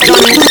TPS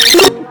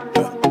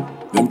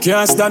them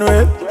can't stand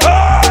with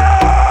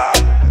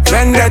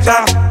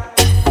vendetta.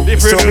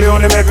 So we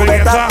only make a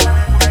better.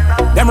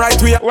 Them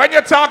right way. When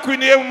you talk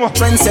with him,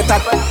 trendsetter.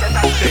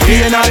 He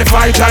ain't all the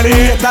fight and he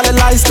ain't all the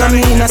lies to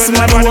me. That's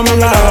somebody who me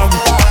love.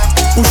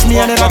 Push me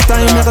another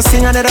time, never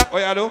sing another.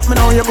 What you do? Me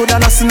know you good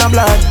and us in the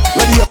blood.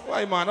 Ready up.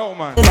 Why man, oh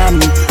man.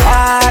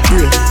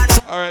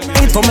 Alright.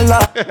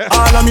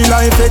 All of me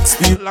life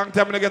experience. Long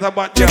time to get a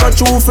bad job. You got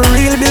you for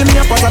real, build me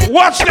up as a.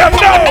 Watch them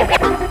now.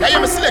 Yeah, you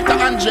me selector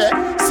Andre,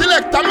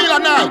 selector Miller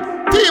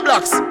 9,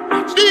 T-Blocks,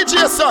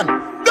 DJ Son,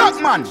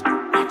 Duckman.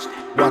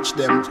 Watch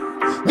them.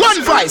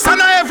 One voice, and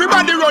now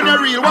everybody run a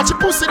reel. Watch your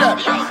pussy them.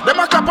 Them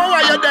a cap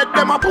why you dead,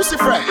 them a pussy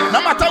friend.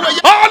 No matter where you.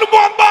 All the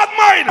one bad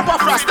mind.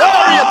 Frost, them a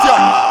rate you.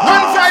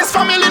 One voice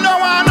family, no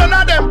one, none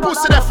of them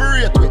pussy them for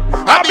rate with.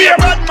 I be a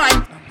bad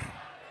mind.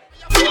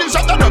 Feelings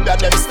shut down,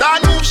 them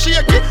stand move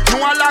shaky. No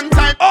a long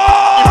time.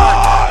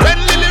 When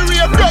Lily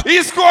Ray broke.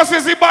 East Coast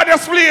is the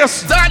baddest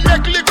place. Stand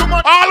make little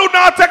money. All who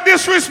not take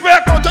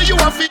disrespect. Out of you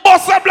a feet.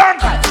 Bossa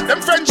Blanc.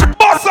 Them friendship.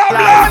 Bossa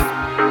Blanc.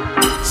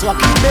 So I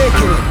keep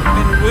making it.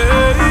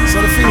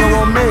 So the finger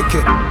won't make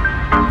it.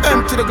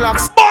 Empty the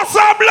Glocks.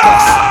 Bossa Blanc.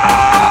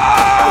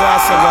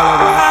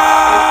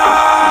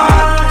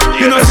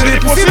 You know see the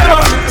pussy them,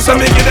 so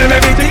me give them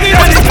everything.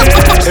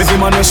 Every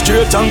man is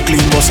straight and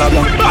clean, Bossa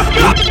Blanc.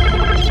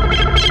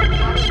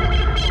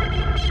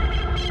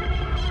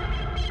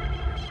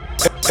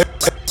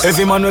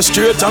 Every man was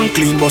straight and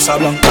clean, Bossa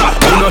Blanc.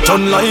 You not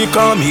turn like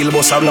a meal,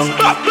 Bossa Blanc.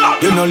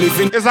 You no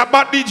living. It's a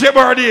bad DJ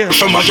Birdie.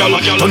 From a gal,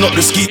 turn up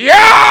the ski.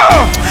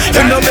 Yeah!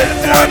 You no make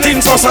more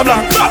things, Bossa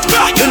Blanc.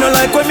 You no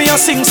like when me a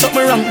sing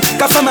something wrong.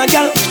 Cause from a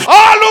gal.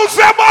 All who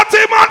say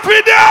body man for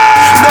them.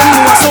 Then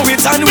you so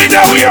it's and we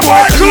know we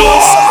are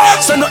close.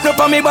 So not up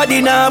on me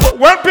body now.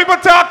 When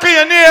people talk in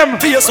your name,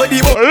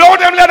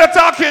 load them let them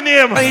talk in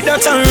your name.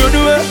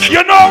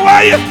 You know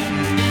why?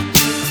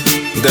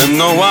 Them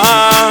no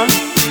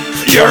one.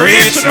 You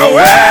reach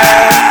nowhere,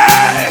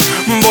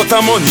 but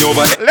I'm on you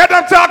over. Let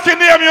them talk in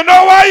name, you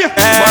know why?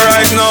 For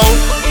right now,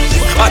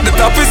 at the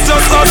top is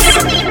just us.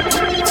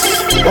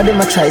 What do I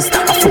try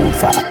stop a food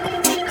for?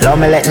 Love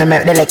me let me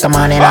make the liquor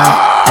money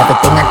now.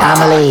 Everything a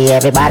family,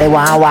 everybody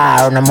want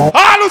war on the move.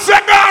 All who say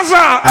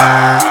Gaza.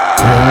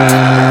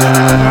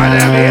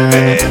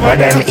 But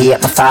them eat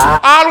my fire.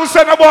 All who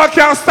say no boy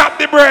can't stop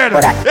the bread.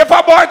 If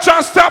a boy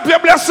can't stop your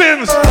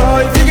blessings.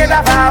 Oh, if you get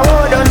a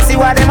forward, don't see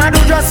what them a do,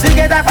 just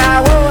forget a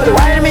forward.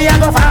 While me a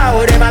go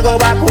forward, them a go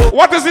backward.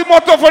 What is the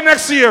motto for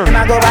next year? Them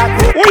a go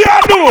backward. What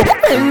you do?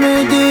 I'm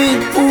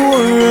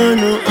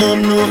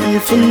nothing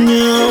for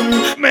them.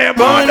 Me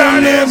born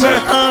and live.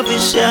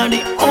 Official,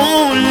 the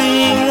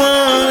only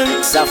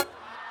one. So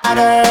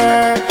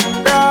protect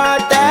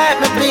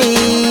me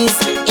please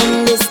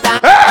in this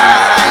time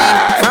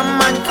from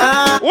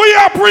mankind. We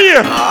are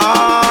praying.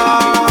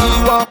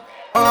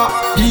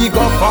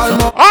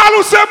 All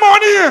who say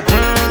money.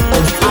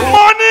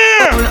 Money.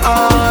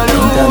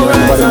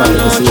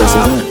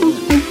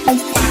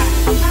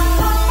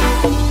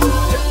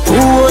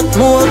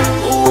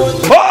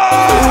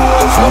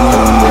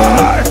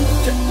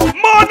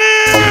 Money.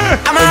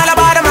 I'm all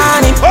about the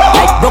money.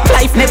 Like broke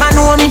life never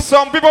know me.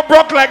 Some people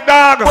broke like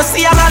dog.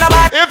 See, I'm all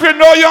about. If you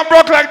know you're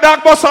broke like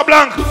dog, Bossa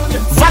Blanc.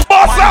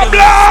 Bossa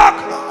Blanc.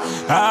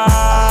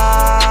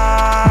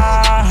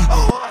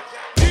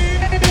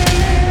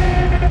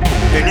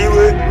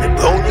 Anyway, me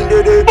down in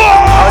the day.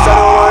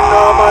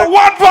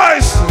 One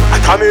voice.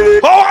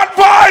 One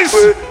voice.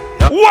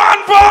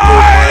 One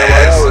voice.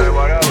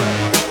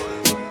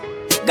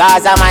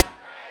 Gaza man.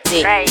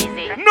 Crazy.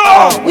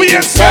 No, we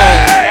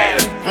insane.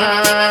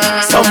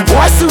 Some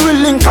boys who will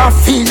link and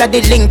feel that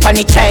they link on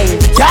the chain.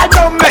 Y'all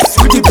don't mess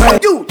with the brain.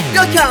 You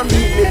can't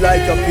beat me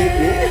like you beat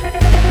me.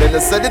 Then I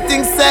said the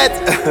thing said.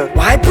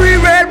 Why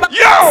pre-read?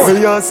 Yo! Well,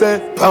 you say,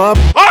 all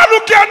who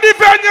can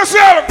defend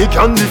yourself. He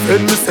can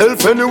defend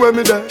myself anywhere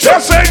me there.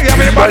 Just saying,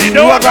 everybody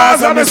know what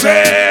Gaza me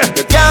say.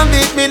 You can't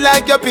beat me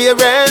like your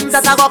parents.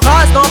 That I go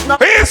cause no.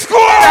 He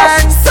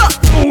scores.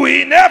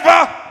 We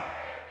never.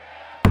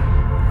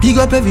 Big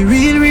up every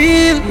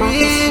real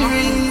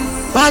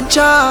bad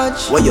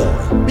charge. What yo?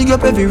 Big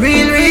up every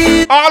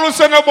real. All who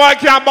say no boy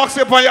can't box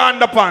you on your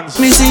underpants.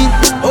 Me see,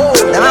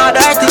 them are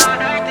dirty.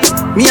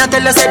 Me a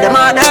tell you say them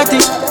are dirty.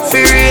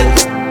 For real,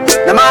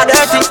 them are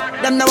dirty.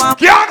 Them no want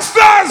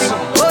gangsters.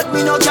 But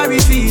me no carry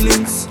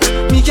feelings.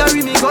 Me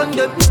carry me gun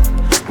them.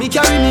 Me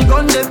carry me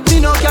gun them. Me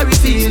no carry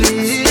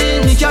feelings.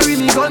 Me carry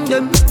me gun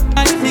them.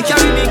 Me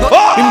carry me go.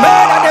 Me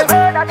murder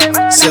them.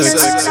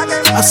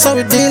 I saw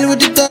we deal with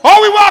the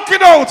How we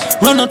walking out?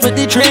 Run out with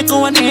the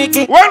Draco and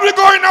AK. When we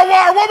go in a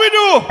war, what we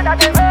do?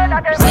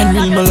 When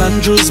Real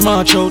Melandros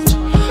march out,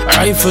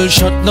 rifle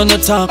shot, none to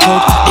talk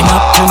out. In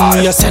action,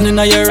 we are sending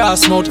a your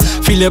ass mouth.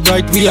 Feel it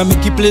bright, we are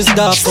make you place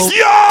dark out.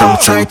 Don't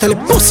try tell the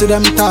pussy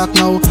them talk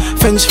now.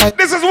 French fight.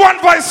 This is one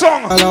voice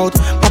song. Allowed.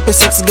 Papi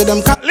sex get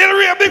them cut. Little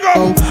Ray, big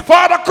up.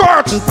 Father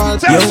Court.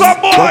 Tell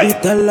some boy. We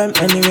tell them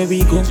anywhere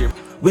we go.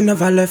 We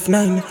never left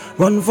 9.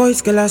 One voice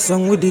killer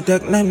song with the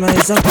tech 9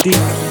 miles up deep.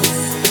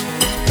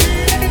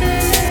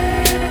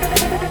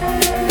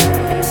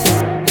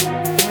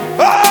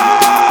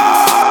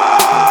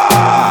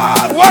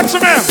 Watch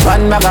me.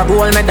 One bag of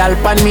gold medal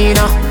pan me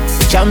now.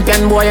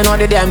 Champion boy, you know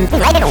the damn.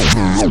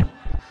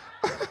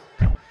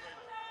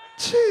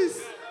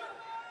 Jeez.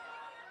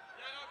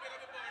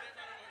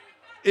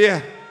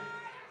 Yeah.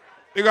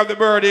 Big up the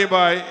birthday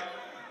boy.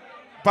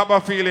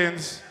 Papa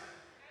Feelings.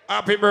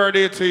 Happy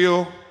birthday to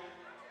you.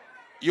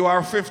 You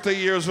are 50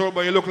 years old,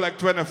 but you look like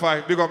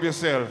 25. Big up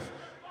yourself.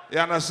 You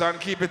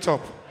understand? Keep it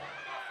up.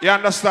 You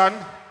understand?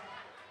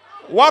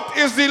 What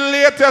is the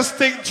latest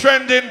thing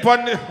trending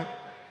on the...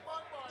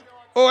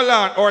 Hold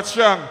on, or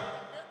strong.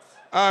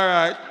 All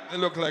right. You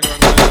look like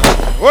one.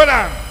 Hold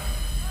on.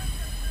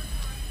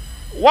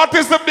 What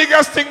is the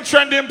biggest thing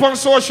trending on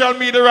social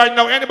media right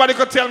now? Anybody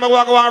could tell me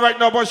what's going on right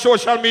now on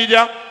social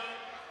media?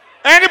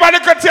 Anybody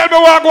could tell me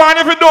what's going on?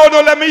 If you don't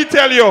know, let me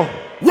tell you.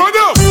 What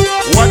up?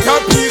 What a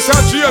piece of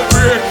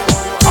jailbreak.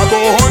 About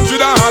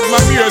 100 I had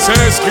my ears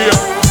escape.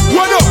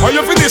 What up? Are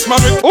you finished,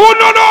 man? Who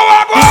no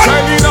what going on?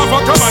 Silent of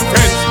a common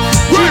tent.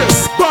 Well,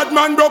 bad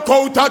man broke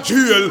out of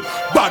jail.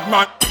 Bad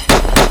man.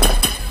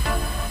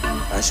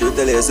 I should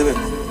tell you something.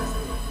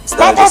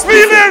 Papa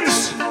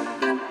Feelings.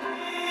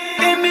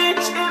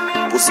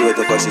 Pussy wet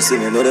up as she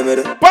sing, you know them,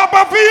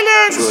 Papa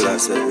Feelings. True, I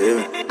said, hear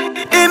me.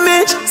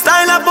 Image,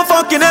 style up for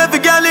fucking every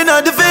girl in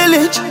the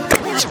village.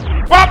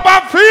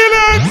 Papa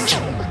Feelings.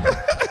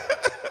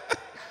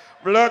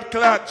 Blood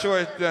clot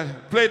choice then.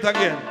 Play it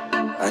again.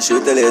 I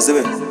should tell you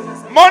something.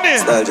 Money.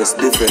 Style just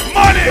different.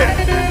 Money.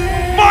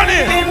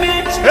 Money.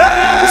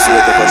 Pussy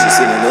wet up as she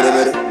sing, you know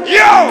them,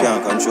 Yo.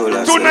 Can't control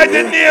her. Tonight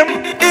the name.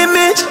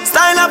 Image,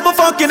 style up for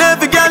fucking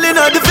every girl in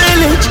the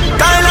village.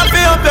 Style up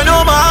for up and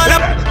over all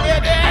up.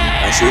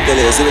 I should tell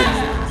you something.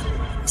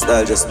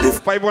 Style just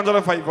different.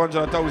 500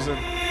 1,000.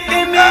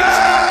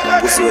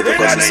 Pussy wet up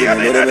as she sing,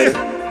 you know them,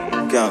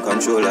 can't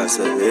control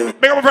herself, hear me.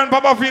 Big up my friend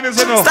Papa Feelings,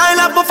 you know. Style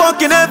up for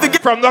fucking every girl.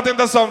 From nothing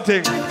to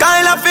something.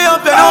 Style up for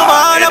up and over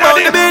all about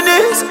the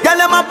business. Girl,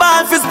 I'm a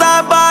ball for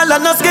star ball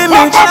and no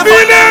skimmage. Papa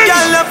Feelings.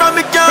 Girl, from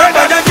me camp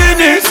by the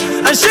Guinness.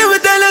 And she will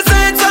tell us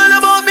it's all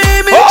about me,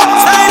 image.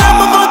 Style up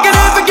for fucking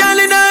every girl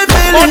in the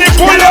village. Money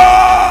pull up.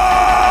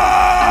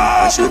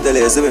 I should tell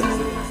you something.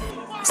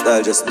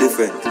 Style just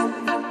different.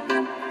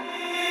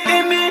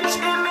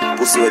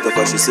 Pussy wet up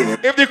as she sing.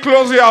 If the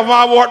clothes you have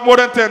are worth more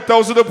than 10,000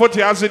 to put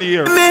your hands in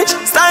the air. Image,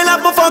 style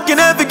up for fucking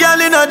every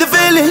girl in the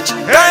village.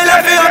 Style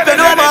up for up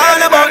and over all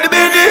about the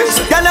business.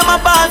 Girl, I'm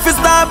a ball for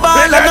star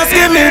ball and no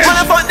skimmage.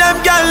 Wanna fuck them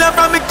girl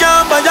from me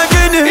camp by the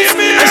Guinness.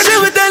 And she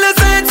will tell us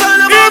it's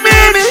all about me,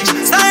 image.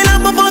 Style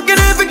up for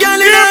fucking every girl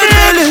in the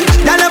village.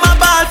 Girl, I'm a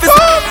ball for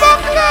star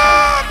ball.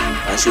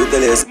 I should tell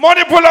you.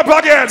 Money pull up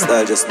again.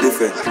 Style just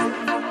different.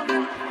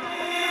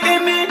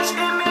 Image.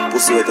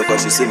 Pussy wet up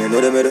as she sing, you know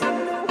them,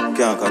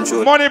 can't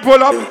control. Money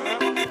pull up.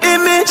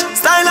 Image,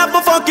 style up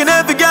for fucking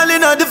every girl in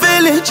the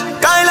village.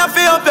 Kyle up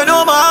for up and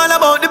over all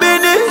about the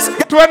business.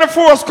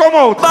 24s come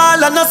out.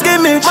 Ball and no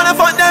skimmage. Wanna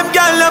fuck them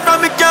girl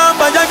from me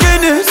camp by the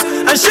Guinness.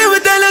 And she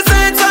will tell us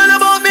it's all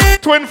about me.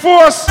 Twin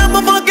Force. I'm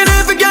a fucking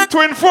every girl.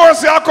 Twin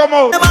Force, y'all come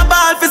out. I'm a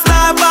ball for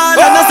star ball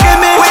and no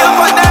skimmage. We a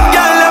fuck them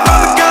girl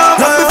from me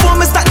camp. Not before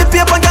me start the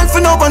paper, girl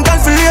for now and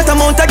girl for later.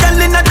 Amount of girl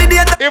in the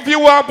date. If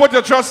you want to put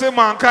your trust in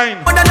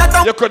mankind,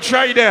 you could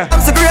try there. I'm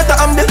so great,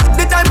 I'm the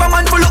type of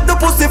man pull up the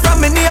pussy from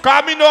me near.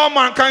 Cause me know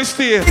mankind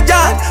stay.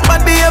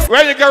 But behave.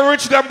 Where you get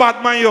rich, them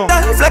bad man you.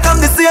 Like I'm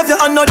the savior,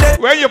 I'm not dead.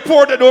 Where you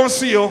poor, they don't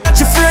see you.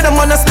 She fear them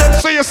on the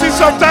step. So you see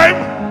sometime?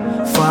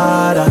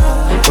 Father,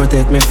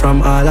 protect me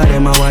from all of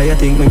them. Why you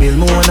think me build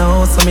me one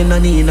house, so me no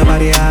need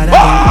nobody other.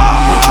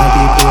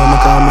 People when me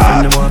call me from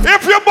the one.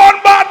 If you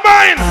born bad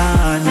mind.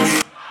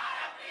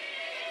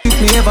 If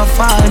me ever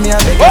fall, me a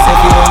beg you say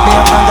you me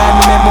up and God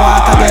me make me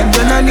walk again.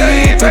 You no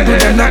need to do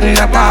them nothing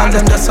at all.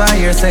 Them just want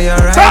you say you're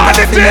right. I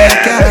feel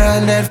like you're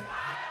on that.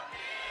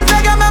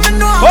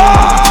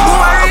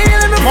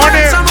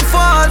 Money.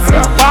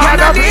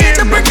 Father, please.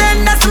 To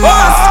pretend that's the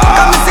most.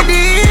 Come and see the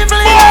evil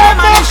in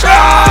them and show.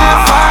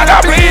 Father,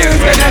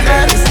 please.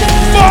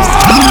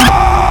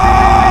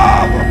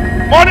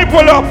 Money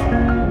pull up.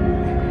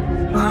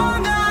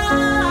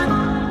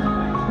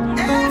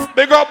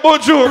 Big up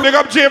Buju, big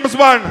up James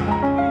Bond.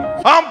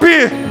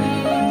 Ampy,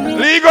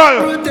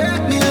 Legal,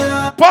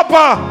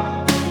 Papa,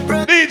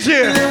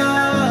 DJ.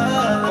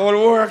 All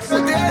works.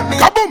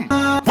 Kaboom!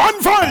 One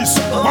voice!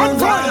 One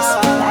voice!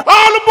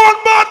 All about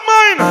bad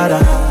mind.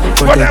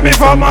 Protect me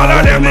from all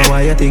of them.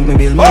 Why you think me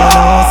build me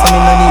house, so me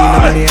no need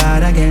nobody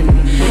hard again.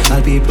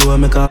 all people who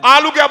make up.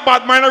 All who get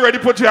bad mind already,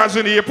 put your hands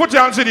in the air. Put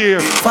your hands in the air.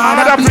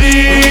 Father,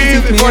 please,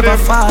 if me ever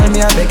fall,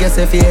 me I beg you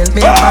say fi help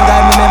me up and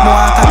guide me, make me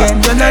walk again.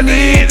 You no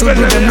need to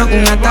do them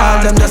nothing at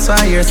all. Them just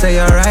want hear say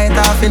you're right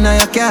off in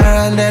your car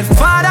and then.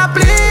 Father,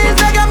 please,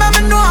 beg you make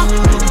me know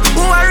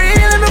who are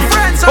really my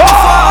friends and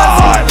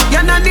foes.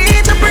 You no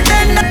need to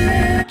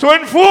pretend to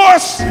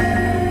enforce.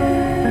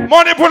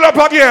 Money pull up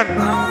again.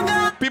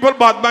 People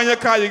bad man your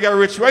car, you get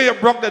rich. When you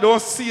broke, they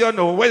don't see you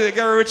no. When you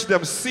get rich,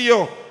 them see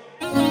you.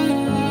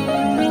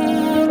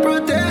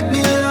 Protect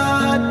me,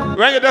 Lord.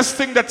 When you just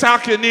think the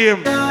talk your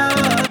name.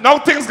 Now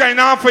things going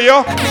on for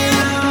you.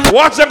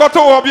 Watch you go to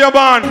up your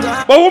band.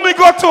 But who me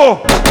go to?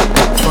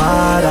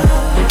 Father,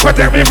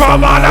 protect me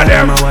from all of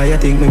them. Why you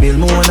think me build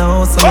more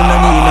now? So I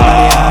don't need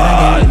nobody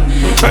hard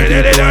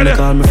again. They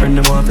call me friend,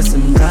 them office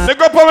and car. They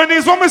go up on my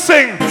knees when me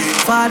sing.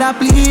 Father,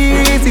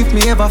 please, if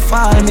me ever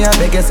fall, me I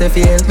beg you say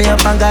fi help me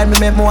up and guide me,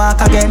 make me walk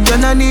again. You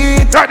no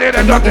need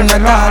nothing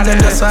at all. Them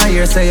just want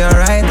hear say you're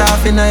right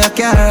off in your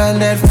car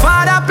and then.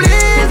 Father,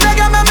 please, beg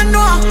you make me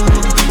know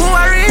who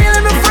are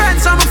really my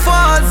friends and my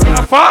foes.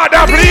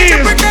 Father,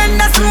 please.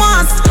 Pretend that's a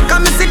must.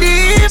 Come and see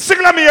the.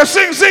 Sing let me,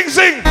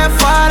 sing.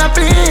 Father,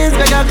 please,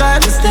 beg you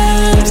God to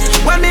stay.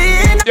 When me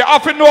in. You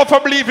often know for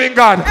believing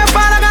God.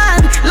 Father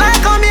God,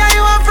 like how me and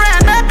you are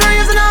friends. Make the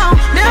reason now.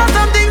 There are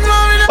some things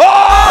wrong with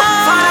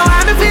Father,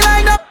 why me feel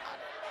like that?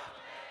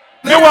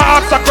 Me want to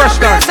ask a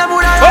question.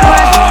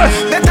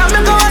 Better me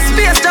go a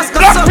space just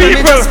cause some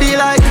me just feel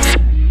like.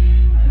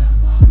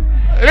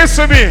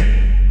 Listen to me.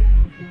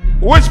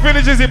 Which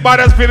village is the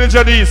baddest village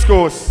on the East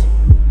Coast?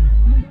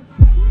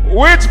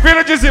 Which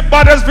village is the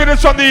baddest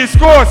village on the East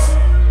Coast?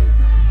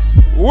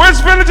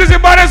 Which village is the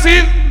baddest?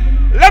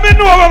 Let me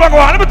know where we're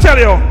going. Let me tell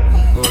you.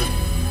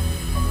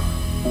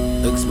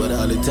 Expert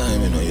all the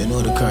time, you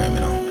know the crime,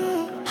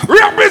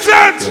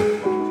 Represent!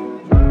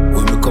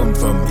 Where me come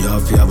from, you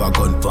have to have a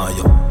gun for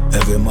you.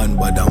 Every man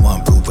but I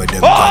want proof of them can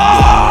do.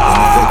 When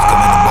the feds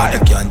come in, nobody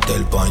can't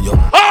tell upon you.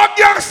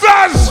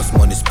 Gangsters! How much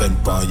money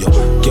spent on you?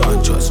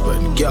 Can't trust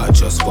friend, can't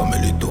trust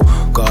family too.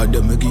 Cause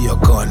them me give you a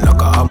gun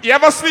like a ham. You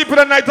ever sleep in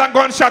the night and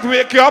gunshot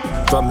wake you up?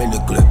 Family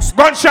clips.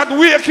 Gunshot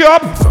wake you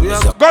up?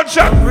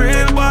 Gunshot.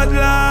 Real bad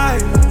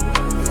life.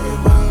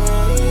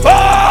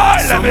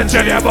 Let me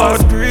tell you about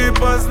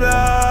creepers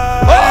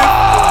life.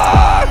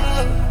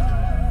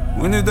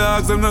 When the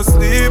dogs them not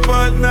sleep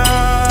at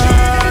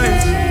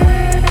night.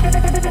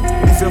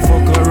 If you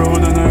fuck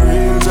around on a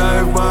real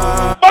drive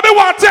by. But I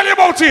want to tell you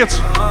about it.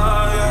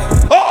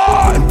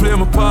 And play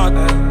my part.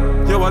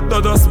 You what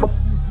done us.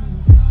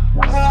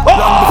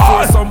 Long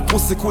before some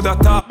pussy could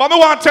attack. But I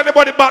want to tell you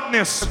about the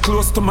badness.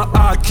 Close to my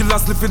heart,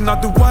 killers living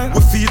at the wild.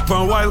 We feed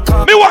on wild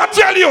car. Me want to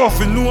tell you. If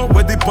you know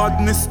where the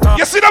badness starts.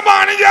 You see the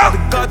man in here? The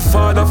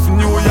Godfather of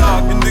New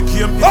York. In the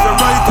game, if you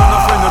right on a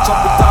friend, you chop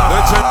the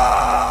top.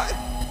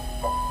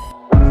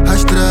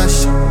 Hash to the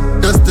hash,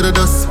 dust to the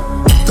dust.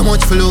 Too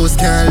much for lose,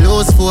 can't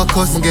lose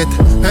focus. Get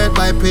hurt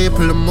by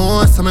people the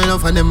most. Some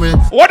love and them will.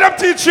 What them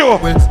teach you?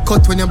 Well,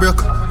 cut when you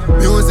broke.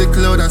 Music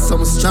loud and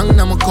some strong in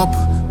my cup.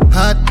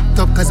 Hard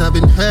top cause I've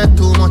been hurt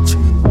too much.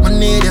 I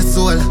need your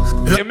soul.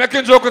 You're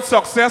making joke with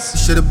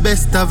success. Should the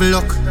best of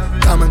luck.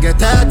 Come and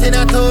get hurt in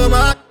a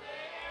tumor.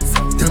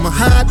 Still my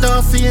heart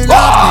don't feel no pain.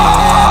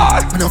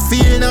 I don't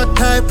feel no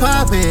type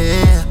of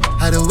way.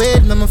 I don't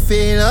wait, I'ma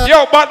feel up.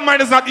 Yo, bad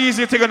mind is not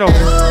easy to know.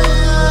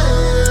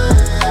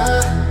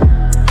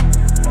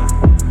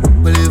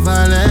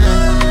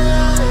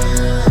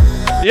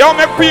 Yo,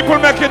 make people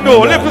make it know.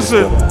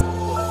 Listen.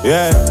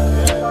 Yeah.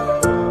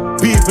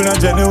 People not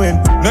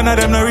genuine. None of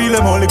them not real,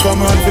 them only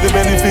come around for the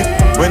benefit.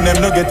 When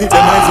them not get it,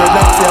 them eyes red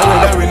like say I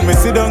rather win. Me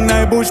sit down in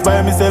the bush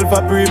by myself,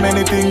 I pray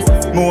many things.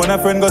 Me want a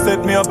friend go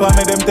set me up and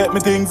make them take me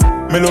things.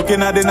 Me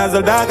looking at the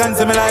nozzle dog and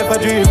see me life a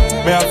dream.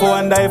 Me have to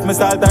wonder if me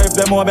start or if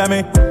them over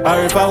me.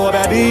 Or if I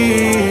over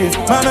these.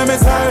 Man, me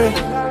sorry.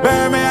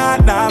 Bear me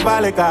heart now,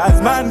 valley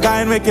cause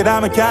mankind wicked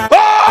and me can't.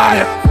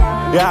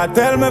 Yeah,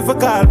 tell me for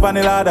call for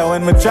the ladder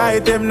when me try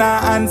it, him now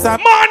answer.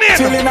 Morning!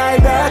 Chilling in the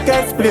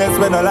darkest place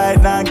when no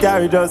light now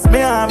carry just me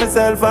and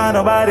myself and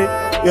nobody.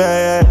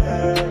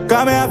 Yeah.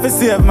 Come here to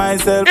save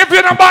myself. If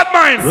you're a bad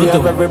mind,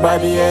 save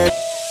everybody, yeah.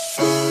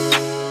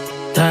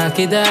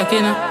 Darky,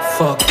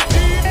 fuck.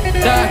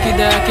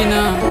 Darky,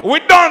 no. We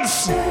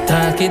dance.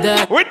 Darky.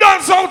 We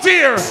dance out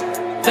here.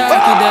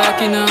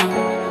 Darky, no.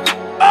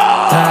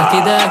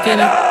 Darky,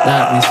 no.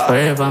 Darkness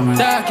forever, man.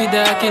 Darky,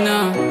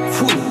 no.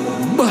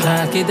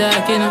 Darky,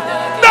 no.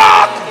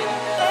 Dark!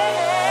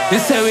 They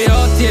say we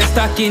out here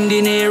stuck in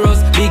the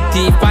Neros. Big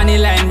teeth on the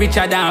line,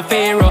 richer than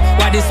Pharaoh.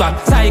 What this one?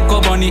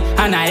 Psycho bunny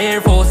and a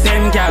Air Force,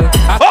 them gal.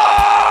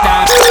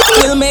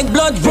 We'll make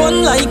blood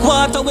run like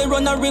water, we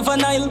run a river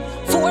Nile.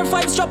 4 or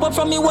 5 strap up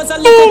from me was a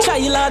little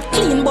child. Heart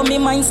clean, but me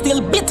mind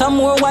still bitter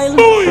more wild.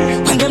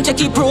 When them check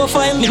your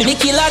profile, me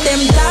killer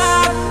them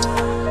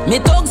dark. Me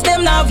thugs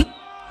them have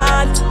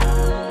heart.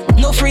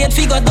 No afraid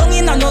figure down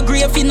in a no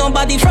grave for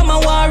nobody from a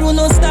war who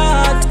no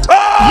start.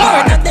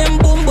 Murder them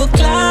boom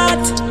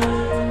clot.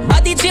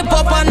 Body dip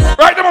up and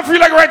right now I feel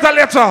like write a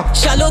letter.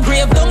 Shallow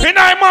grave down in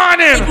the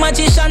morning.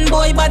 Magician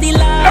boy body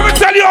line. Let me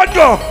tell you how it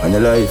go. And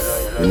your life,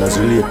 you not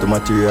relate to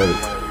material.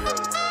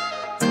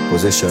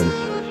 Possession.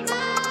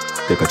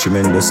 Take a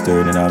tremendous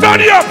turn in our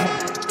turn it up.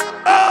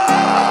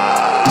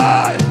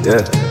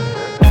 Yeah.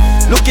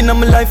 Looking at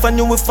my life and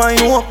you will find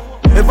hope.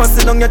 Ever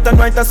sit down yet and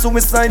write a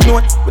suicide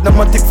note. With a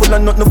matic full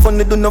and nothing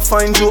funny, do not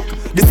find joke.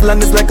 This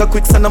land is like a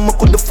quicksand and I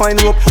could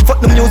find rope. Fuck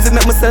the music,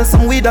 make me sell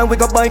some weed and we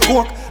got buy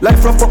coke.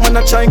 Life rough up, man,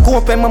 I try and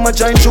cope. And mama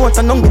giant short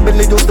and hungry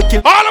belly does the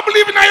kill. All I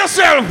believe in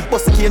yourself.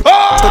 Bust the cane,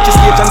 touch your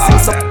stage and sing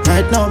some.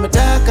 Right now me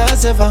dark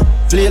as ever.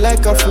 Play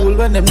like a fool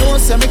when them know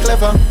say me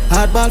clever.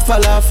 Hardball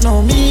fall off,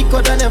 no me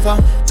coulda never.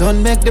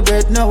 Don't make the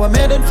bread, now I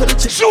made it for the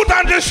chick. Shoot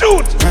and just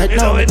shoot. Right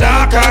now me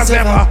dark as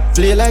ever.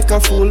 Play like a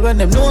fool when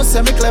them know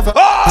say me clever.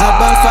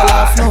 Hardball fall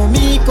off, no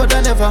me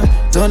coulda never.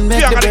 Don't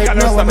make the bread,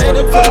 now I made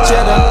it for the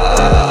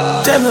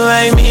cheddar. Tell me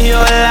why me,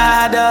 oh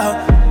lad,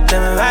 oh. Tell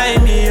me why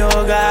me,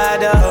 oh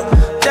God,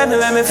 oh. Tell me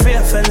why me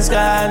fear friends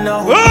gone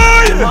now.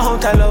 The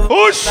amount of love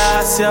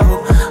last year.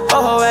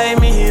 Oh why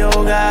me, oh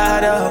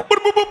God, oh.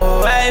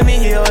 Oh why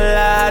me, oh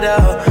lad,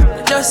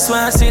 oh. Just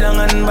wanna sit down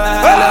and ball,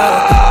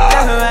 oh.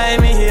 Tell me why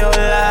me, oh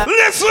lad.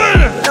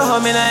 Listen. No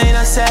me not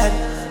innocent.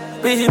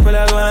 People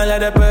are going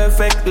like the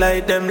perfect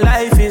light. Them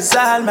life is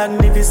all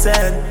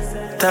magnificent.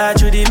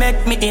 Touch you, they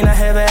make me in a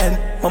heaven.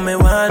 But me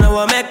wanna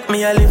what make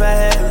me a live a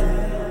hell.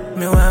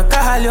 Me wanna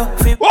call you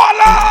fi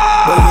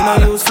but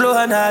you know use flow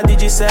and all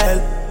digicel.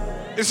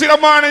 You see the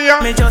morning,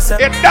 yeah? Me just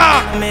it's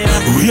dark.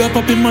 We are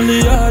popping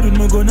Molly hard with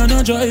my gun and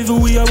a drive.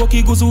 We are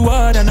walking go so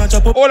hard and a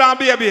chop up. Hold on,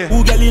 baby.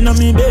 Who girl in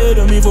me bed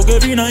and me fuck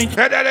every night.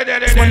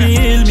 Money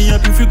hail me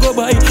up if you go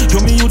by. You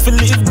me youth feel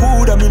live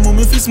good and me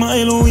mommy fi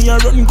smile. We are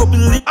running couple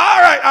live.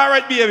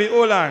 Alright, baby,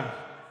 hold on.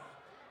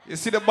 You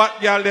see the bad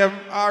girl them?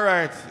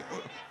 Alright.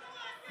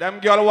 Them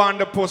girl want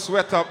the puss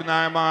wet up in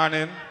the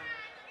morning.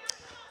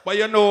 But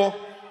you know,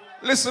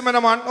 listen me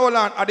man, hold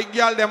on. The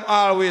girl them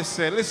always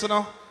say, listen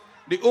now.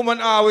 The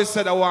woman always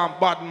said I want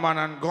bad man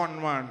and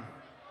gun man.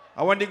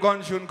 And when the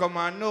gun shouldn't come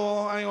on,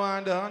 no, I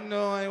want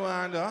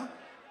her.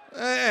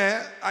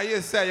 I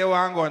say you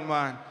want gun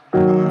man. You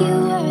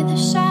were the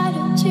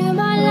shadow to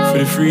my life. For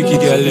the freaky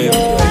girl them.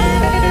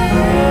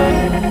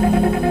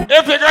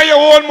 If you got your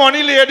own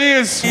money,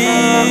 ladies.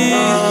 Afraid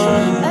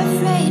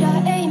I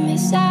aim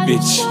inside.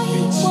 Bitch.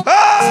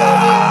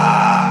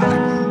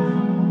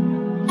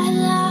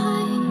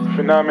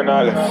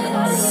 Phenomenal.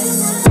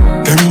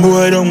 Them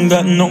boy don't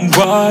got no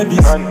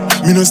bodies.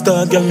 Me no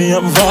start, girl, me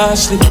up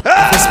vastly. If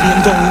I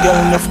spin down, girl,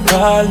 enough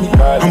call me.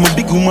 I'm a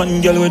big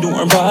woman, girl, we do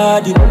her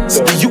body.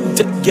 So you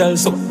take girl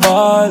so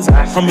bars.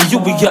 I'm a you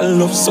be girl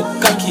love so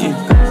cocky.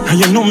 And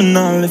you know me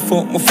now left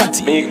out my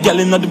fatty. Girl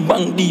in the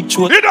bank deep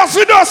throat. It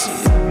does.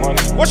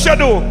 What you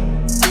do?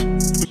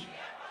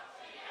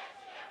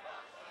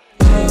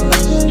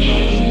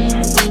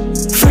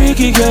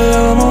 Freaky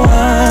girl, I'm a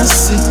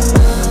wassy.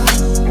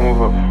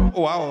 Move up.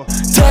 Wow.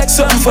 Text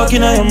some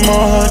fucking I am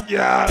on.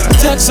 Yeah.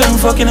 Text some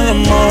fucking I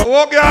am on.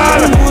 Oh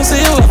girl.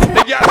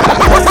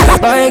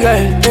 My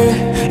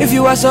girl, if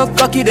you are so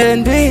cocky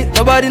then do it.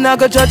 Nobody not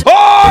go judge.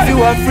 Oh! If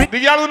you are free, the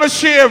girl on the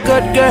shave.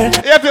 Good girl.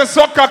 If you're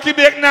so cocky,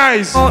 make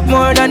nice.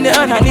 More than the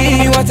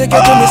honey. You want to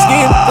get to my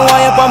skin.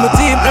 Why up on my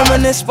team?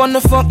 Reminisce on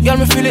the fuck. Girl,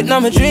 me feel it now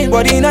my dream.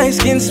 Body nice,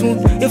 skin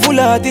smooth. You full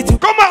of attitude.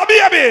 Come on,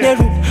 baby.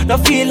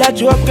 Don't feel like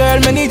joke, girl.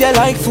 Me need you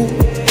like food.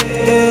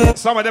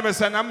 Some of them are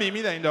saying, I'm me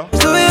then, though.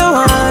 Do you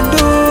want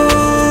to?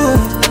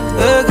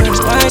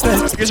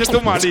 Get you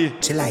to Mali.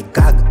 She like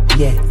gag,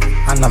 yeah.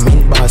 And I'm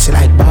in balls, she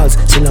like balls.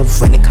 She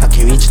love when the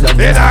cocky reach love.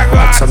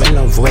 So me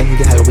love when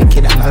girl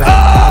wicked and I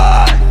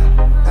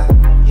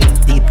like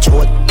deep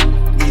throat,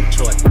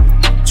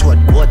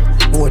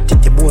 boat,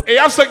 titty boat. Hey,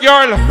 I'm a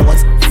girl.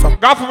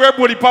 Go for wear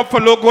booty pop for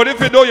look good. If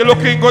you know you're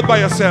looking good by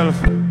yourself.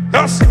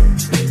 Just.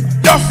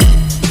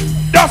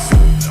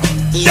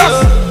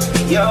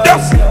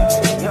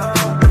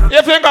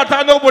 If you ain't got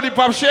time, nobody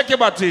pop, shake your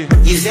body.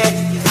 Is it?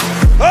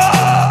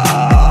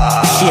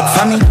 Shake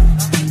for me.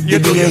 You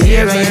do your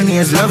hair and your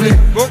nails lovely.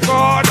 Go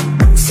God.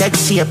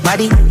 Sexy your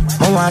body.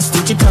 I want to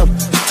stitch it up.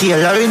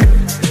 Tailoring.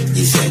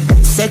 You said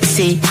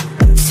sexy.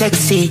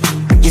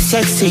 You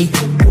sexy.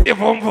 You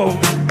boom boom.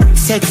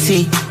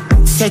 Sexy.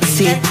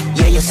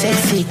 Yeah, you're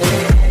sexy.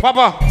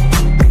 Papa.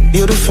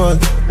 Beautiful.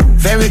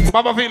 Very good.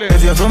 Papa feel it.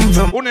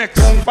 Who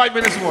next? 5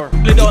 minutes more.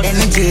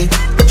 Energy.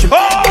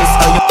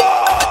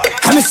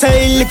 I'm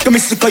say lick me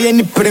sick of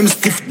any prim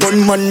stiff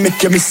gun man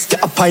make you miss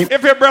a pipe.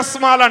 If your breast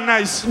small and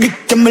nice,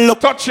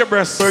 touch your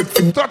breast.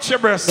 Touch your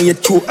breast. You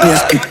choke me a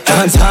spit.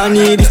 Dance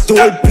honey, this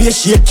whole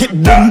place shake it.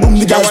 Boom boom,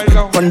 the gas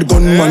on the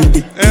gun man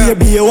dick.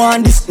 Baby you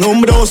want this? No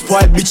me don't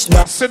spoil bitch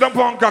that. Sit up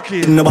on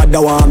cocky. Nobody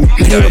want me.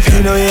 Me never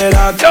feel no hear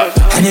that.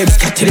 And you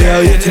got to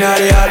there waiting at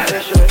the yard.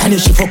 And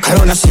if she fuck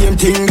around the same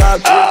thing that.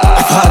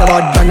 I thought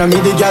about that, me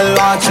the girl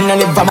watching and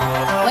live.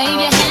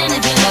 Wave your hand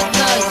if you look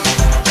good.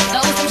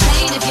 Throw some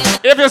shade if you look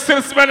good. If you're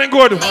still smelling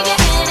good. Wave your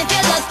hand if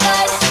you look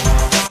good.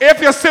 If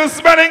you're still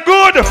smelling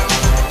good. Wave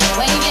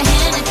your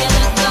hand if you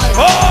look good.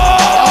 Throw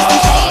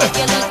some shade if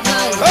you look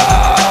good.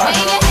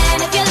 Wave your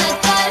hand if you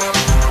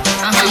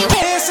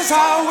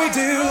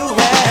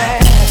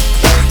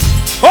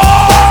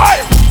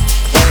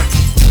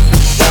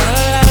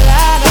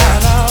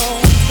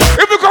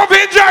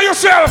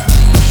yourself.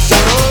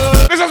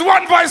 This is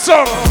one voice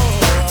song.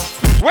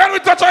 When we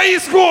touch our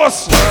East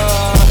Coast.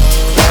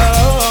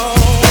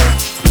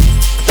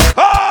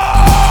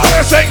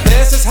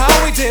 This is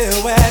how we do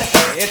it.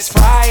 It's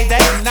Friday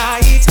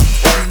night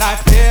and I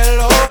feel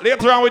low.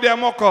 Later on with their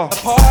mocha.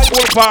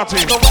 Whole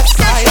party. The west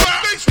side.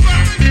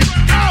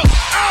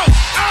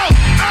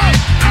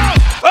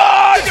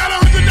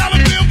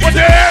 Put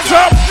your hands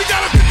up.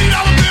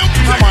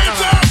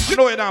 You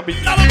know it now, beat.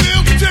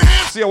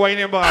 See you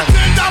whining bar.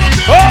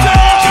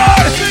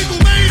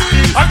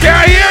 I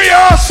can't hear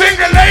you,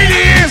 single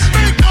ladies.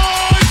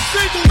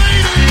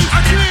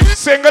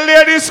 Single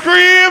ladies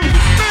scream.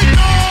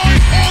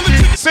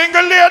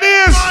 Single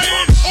ladies.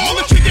 All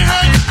the chicken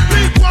heads,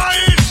 be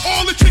quiet.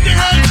 All the chicken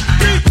heads,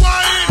 be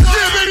quiet.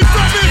 Yeah, baby,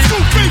 stop it.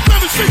 Scoop, face, let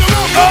me sing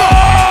along.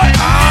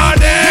 I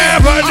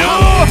never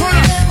knew.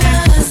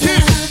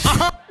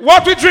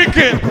 What we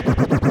drinking?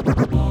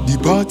 The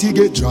party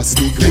get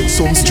drastic. Get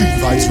some street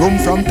vibes, rum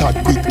from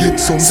Tad Quick. Get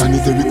some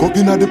sanitary cup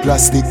in the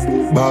plastic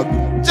bag.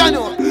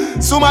 Jano,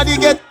 somebody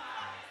get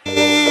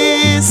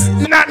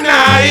not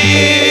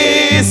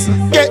nice.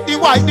 Get the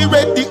white, the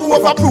red, the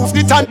overproof,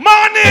 the tan.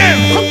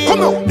 Money!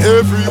 Come on.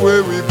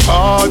 Everywhere we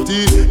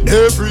party,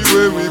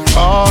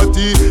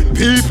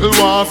 people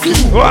want to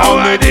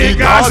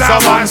because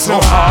I'm so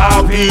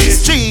happy.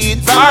 Street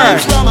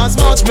vibes, from as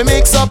much me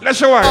mix up. Let's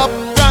show her.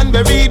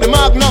 Cranberry, the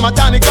Magnum, a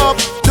tonic up.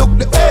 Look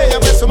the way I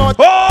press so much.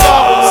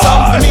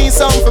 Some for me,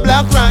 some for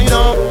Black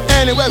Rhino.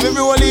 Anywhere we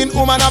roll in,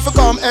 woman have to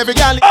come. Every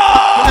gal,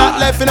 not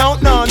left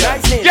out none.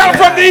 Girl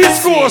from the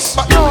East Coast.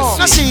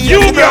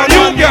 You girl.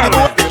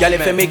 Girl,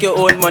 if you make your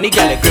own money,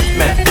 girl, grip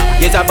me.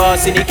 Here's a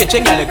boss in the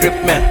kitchen, girl,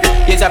 grip me.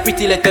 Here's a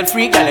pretty little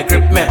freak, girl,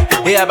 grip me.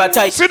 They have a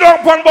tight. Sit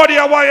down, one body,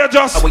 I want you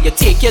just. When you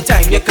take your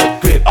time, you could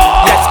grip.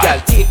 Yes, girl,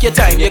 take your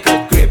time, you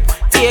could grip.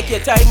 Take your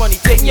time, money,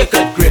 thing, you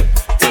could grip.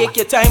 Take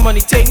your time, money,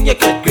 thing, you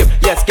could grip.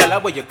 Yes, girl, how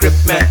will you grip,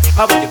 man?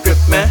 How will you grip,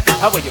 man?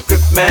 How will you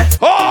grip, man?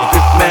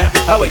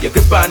 How will you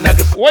grip, man?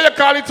 What you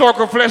call it, talk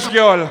of flesh,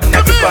 girl?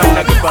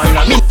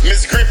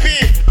 Miss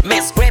Grippy.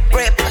 Miss Grip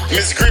Grip.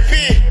 Miss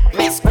Grippy.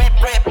 Miss Grip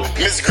Grip.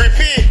 Miss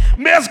Grippy.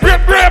 Miss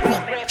Grip Grip.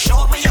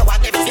 Show me your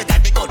one if you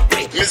got the good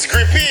grip. Miss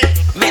Grippy.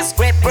 Miss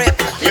Grip Grip.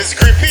 Miss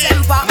Grippy.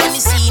 Temper on the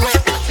scene.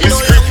 Miss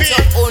Grippy.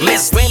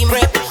 Miss Grip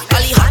Grip. All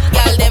the hot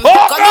girl them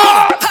come in.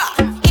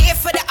 A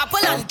for the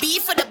apple and B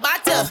for the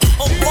butter.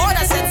 Oh God,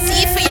 I said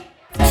C for you.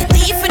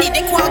 D for the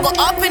dick will go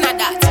up in a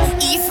that.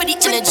 E for the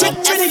energy.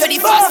 F for the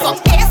fast fuck.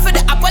 A for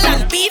the apple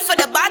and B for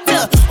the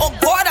butter. Oh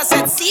God, I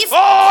said C for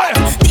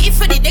D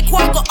for the dick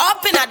will go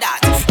up in a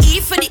that. E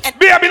for the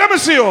baby, let me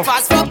see you.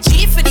 Fast fuck.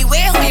 G for the way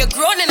how you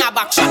grown in a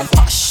back shot.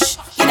 Hush.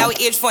 You know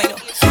age for you.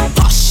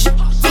 Hush.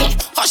 Yeah.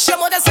 Hush your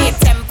mother say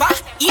temper.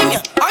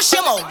 Email. Hush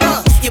your mouth.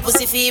 Your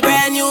pussy feel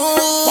brand new.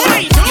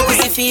 Your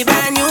pussy feel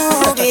brand new,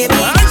 baby.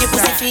 Your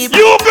pussy feel brand new.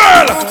 You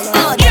girl.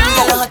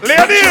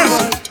 Ladies.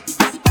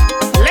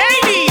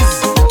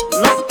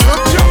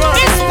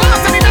 This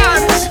part of the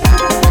dance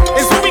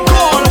is what we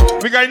call.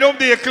 We got enough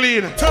day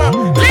clean.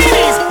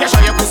 Ladies, you show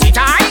your pussy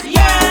tight.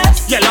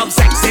 Yes. You love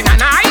sex in a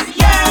night.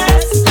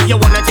 Yes. You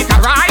wanna take a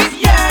ride.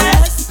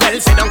 Yes. Well,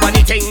 sit down on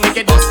the thing, make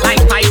it bust like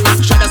pipe.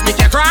 Action does make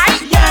you cry.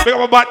 Yes. Pick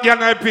up a bat,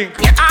 girl, and pink.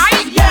 Your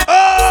eye. Yes.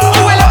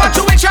 You will ever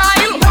to a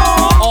child. No.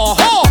 Oh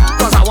ho,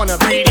 cause I wanna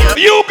breed you.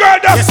 You girl,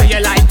 that's. You say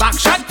you like back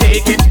shot,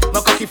 take it. My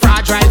cocky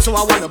fragile, so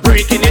I wanna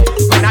break in it.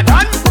 When I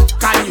done,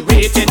 can you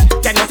rate it?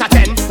 10 out of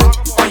 10.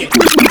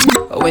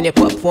 When you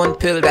pop one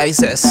pill,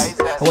 digest.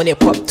 When you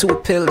pop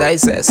two pill,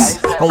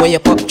 digest. And when you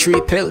pop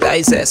three pill,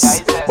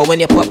 digest. But when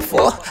you pop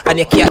four, and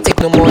you can't take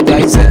no more,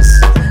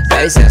 digest.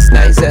 Digest.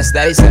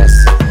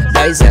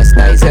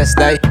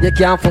 You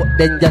can't fuck,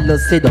 then you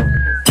just sit down.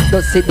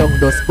 Just sit down,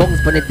 just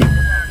bounce on the dick.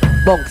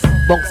 Bounce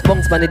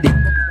on the dick.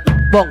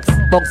 Bounce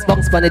on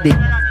the dick.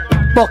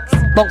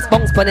 Bounce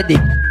on the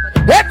dick.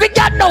 Every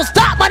girl now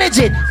start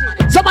managing.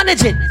 So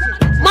manage it.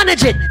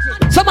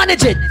 So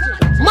manage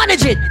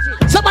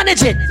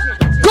it.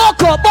 Go,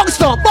 bounce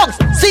down.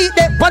 See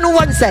them on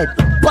one side.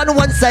 One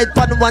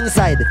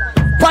side.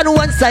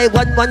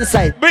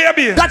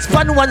 Baby. Catch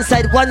on one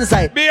side.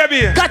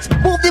 Baby. Catch,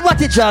 move the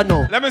body,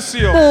 Jano. Let me see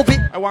you. Move it.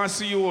 I want to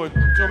see you.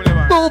 Show me the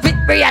man. Move it,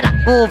 Brianna.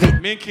 Move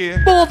it. Minky.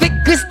 Move it,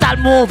 Crystal.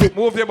 Move it.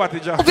 Move your body,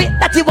 John. Move it.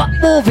 That's it.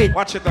 Move it.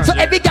 Watch it. So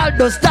every girl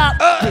don't stop.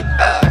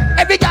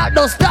 Every girl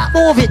don't stop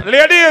moving.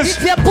 Ladies.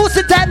 If your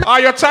pussy time. Are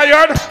you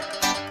tired?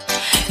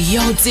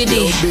 Yo,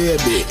 Diddy,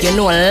 you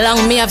know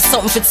long me have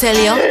something to tell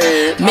you.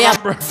 Me have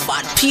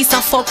fat piece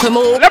of fuck with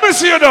more. Let me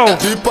see you now.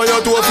 Keep on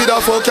your toe for the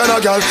fuck can a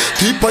gal.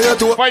 Keep on your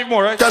toe. 5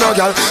 more, right? Can a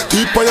gal.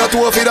 Keep on your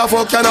toe for the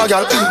fuck can a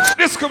gal.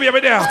 This could be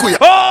over there.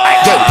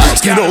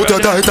 Skin out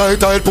your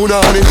tight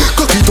punani.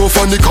 Cock it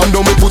off on the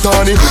condom me put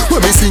on it.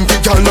 When me sink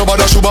it, gal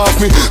nobody should off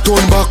me.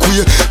 Turn back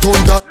way, turn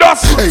that.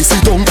 Hey,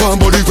 sit down,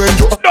 pan body when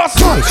you. Gal,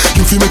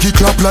 you feel make it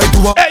clap like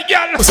you. Hey,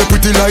 gal. So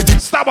pretty like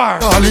it. Stab her.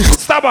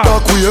 Stab her.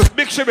 Back way.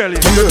 Big shibelly.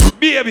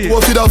 Baby.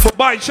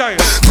 Buy child.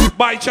 Street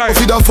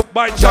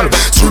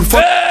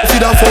fuck.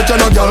 Feed a fuck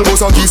and a gal.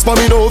 Boss a kiss for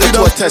me no.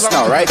 Do a test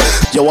now, right?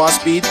 You want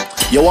speed?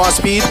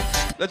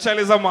 The child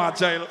is a mad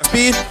child.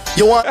 Speed,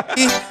 you want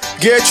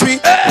gear 3, 1,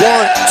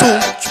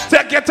 2.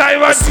 Take your time,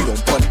 man. Sit down,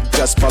 punt,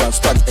 just balance,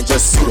 punt, and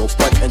just sit up,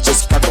 punt, and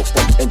just pack up,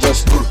 punt, and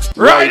just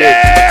ride it.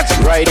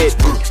 Ride it,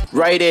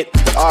 ride it.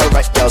 All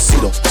right, y'all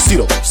sit up, sit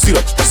up, sit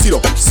up, sit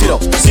up, sit up,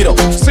 sit up,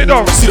 sit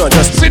down, sit down,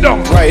 just sit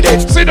down, ride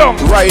it, sit down,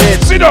 ride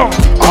it, sit down,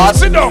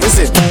 sit down.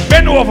 Listen,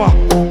 bend over,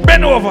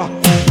 bend over,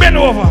 bend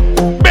over,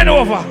 bend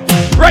over.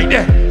 Right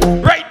there,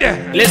 right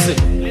there. Listen.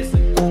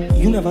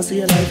 You never say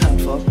a like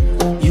hard fuck.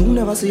 You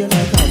never say a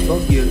like hard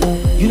fuck,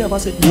 girl. You never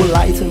said don't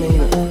lie to me.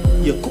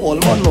 You call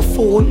me on my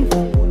phone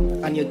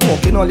and you're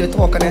talking all your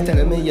talk and you're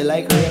telling me you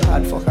like real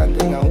hard fuck and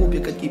thing. I hope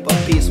you could keep up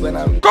pace when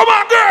I'm. Come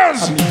on,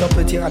 girls. I meet up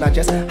with you and I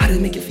just how to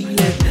make you feel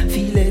it,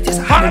 feel it.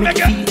 Just how to make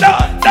you feel it,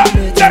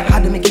 how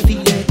to make you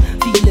feel it,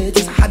 feel it.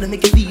 Just how to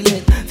make you feel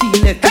it,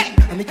 feel it. Hey,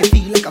 I make you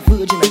feel like a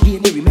virgin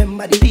again. You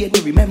remember the pain,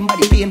 you remember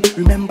the pain.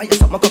 Remember you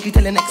suck my cocky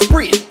till the next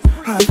spring.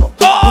 Hard fuck,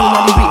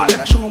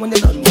 and I show when they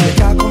done, you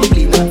can't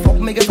complain. And fuck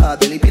make it hard,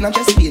 belly pain and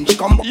chest pain. She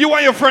come back. You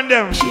and your friend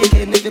them. She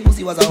again if the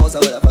pussy was a house, I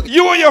would have.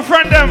 You and your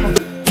friend them.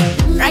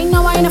 Right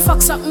now I in a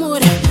fuck up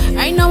mood.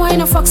 Right now I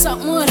in a fuck up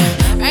mood.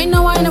 Right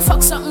now I in a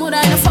fuck up mood.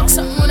 I in a fuck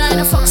up mood. I in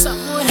a fuck up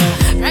mood.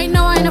 Right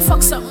now I in a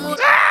fuck up mood.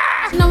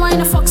 Now I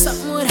in a fuck up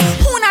mood.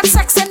 Who not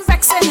sex and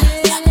vexing?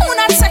 Who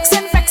not sex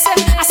and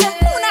vexing? I said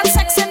who not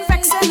sex and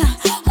vexing?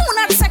 Who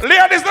not sex?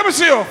 Ladies, let me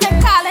see you.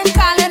 Calling,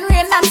 calling,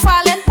 rain and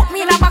falling. Put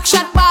me in a back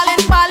shot,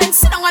 balling, balling.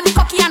 Sit down on the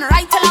cocky and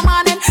right till the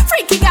morning.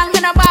 Freaky gang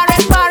in a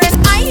barren, barren.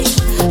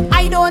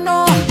 I don't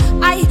know.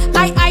 I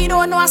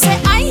don't know. I say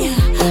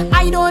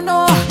I don't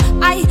know.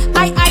 I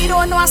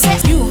don't know. I say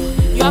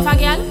you have a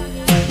girl?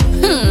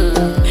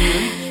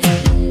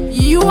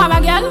 You have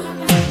a girl?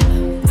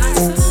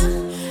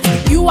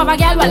 You have a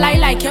girl, well I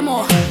like him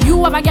more.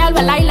 You have a girl,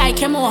 well I like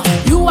him more.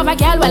 You have a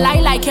girl, well I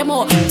like him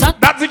more.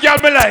 That's the girl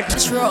me like.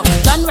 True.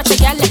 Done with the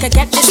girl, you can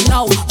get this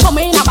now. Come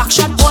in a back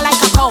shot, go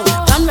like a cow.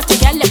 Done with the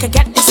girl, you can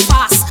get this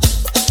fast.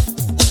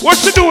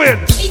 What you doing?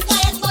 Be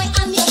quiet, boy,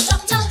 I'm your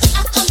doctor.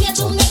 I come here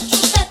to make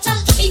you better.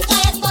 Be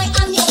quiet, boy,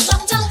 I'm your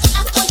doctor.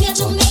 I come here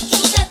to make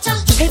you better.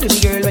 Hey baby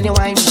girl, when you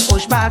whine,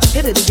 push back.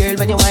 Hey baby girl,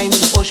 when you whine,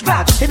 push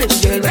back. Hey baby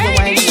girl, when you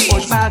whine,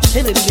 push back.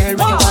 Hey baby girl,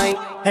 when you whine.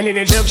 And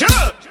then jump,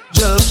 jump,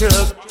 jump,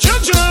 jump,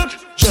 jump, jump,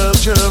 jump,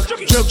 jump,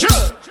 jump,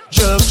 jump.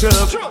 Jump,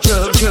 jump,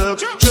 jump, jump,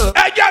 jump.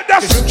 Hey, yeah,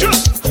 that's jump,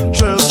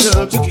 jump, jump,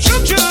 jump,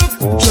 jump,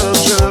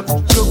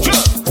 jump,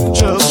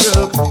 jump,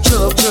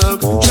 jump, jump,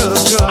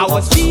 jump. I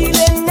was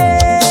feeling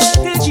it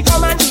till she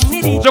come and give me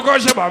the. Joko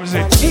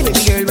Shabamzi. Hey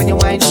baby girl, when you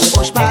whine,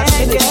 push back.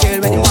 Hey baby girl,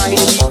 when you whine,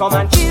 come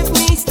and give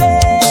me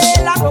stay.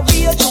 Like a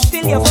real joke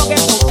till you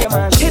forget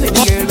Pokemon. Hey baby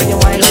girl, when you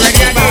whine,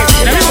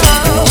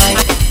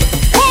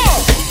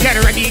 get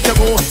ready to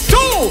go.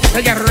 Two,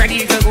 get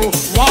ready to go. 1,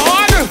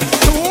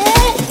 2.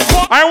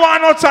 I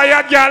want no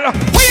tired girl.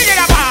 Where you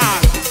get a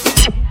bar?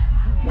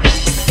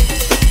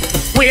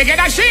 Where you get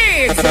a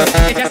sheet?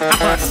 It just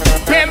happened.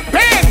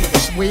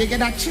 Pimpin'. Where you get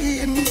a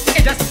chain?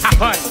 It just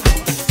happened.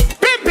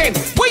 Pimpin'.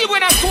 Where you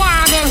gonna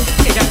swan?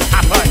 It just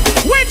happened.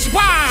 Which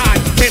part?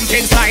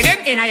 Pimpin'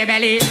 sliding in your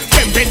belly.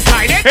 Pimpin'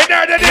 sliding. Hey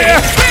there.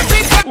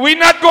 We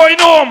not going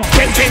home.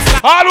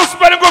 All who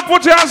spend good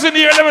put your hands in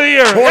the air. Let me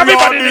hear.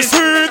 Everybody this.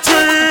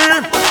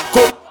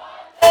 Come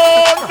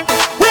on.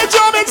 We're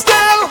jamming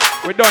still.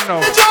 We don't know.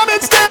 We're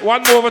jamming still.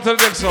 One more over to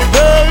the next song.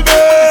 Baby,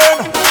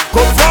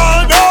 come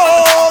fall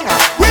down.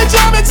 We're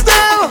jamming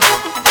still.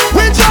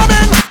 We're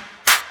jamming.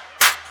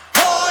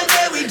 All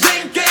day we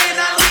drinking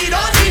and we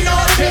don't need no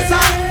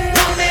chaser.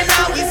 Coming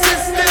out with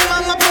system,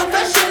 I'm a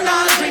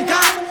professional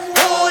drinker.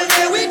 All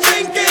day we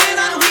drinking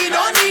and we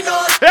don't need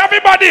no.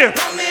 Everybody.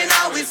 Coming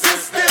out with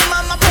system,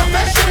 I'm a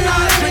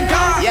professional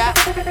drinker. Yeah.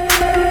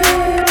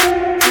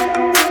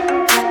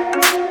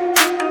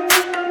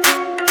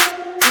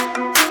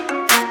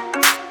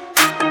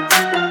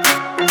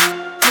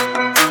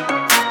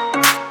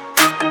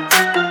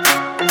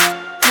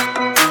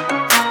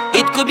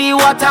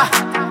 Water,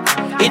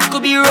 it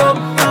could be rum,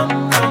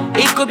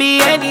 it could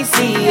be any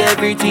sea,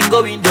 everything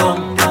going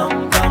down.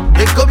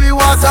 It could be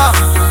water,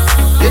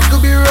 it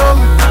could be rum,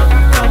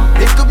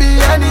 it could be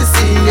any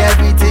sea,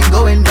 everything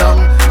going down.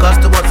 Cause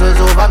the water's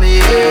over me,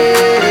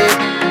 hey,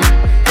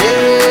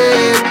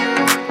 hey,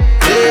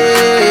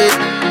 hey.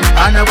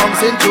 And I'm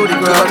bouncing through the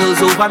ground. The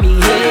water's over me,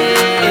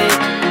 hey,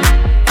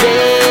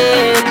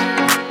 hey,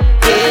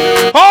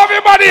 hey.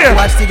 Everybody!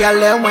 Watch the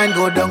girl and wine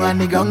go down on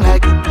the ground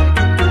like.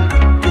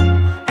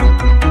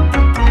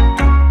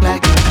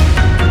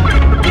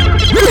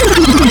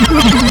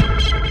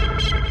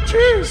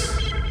 Cheers.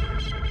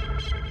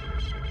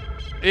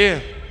 Yeah.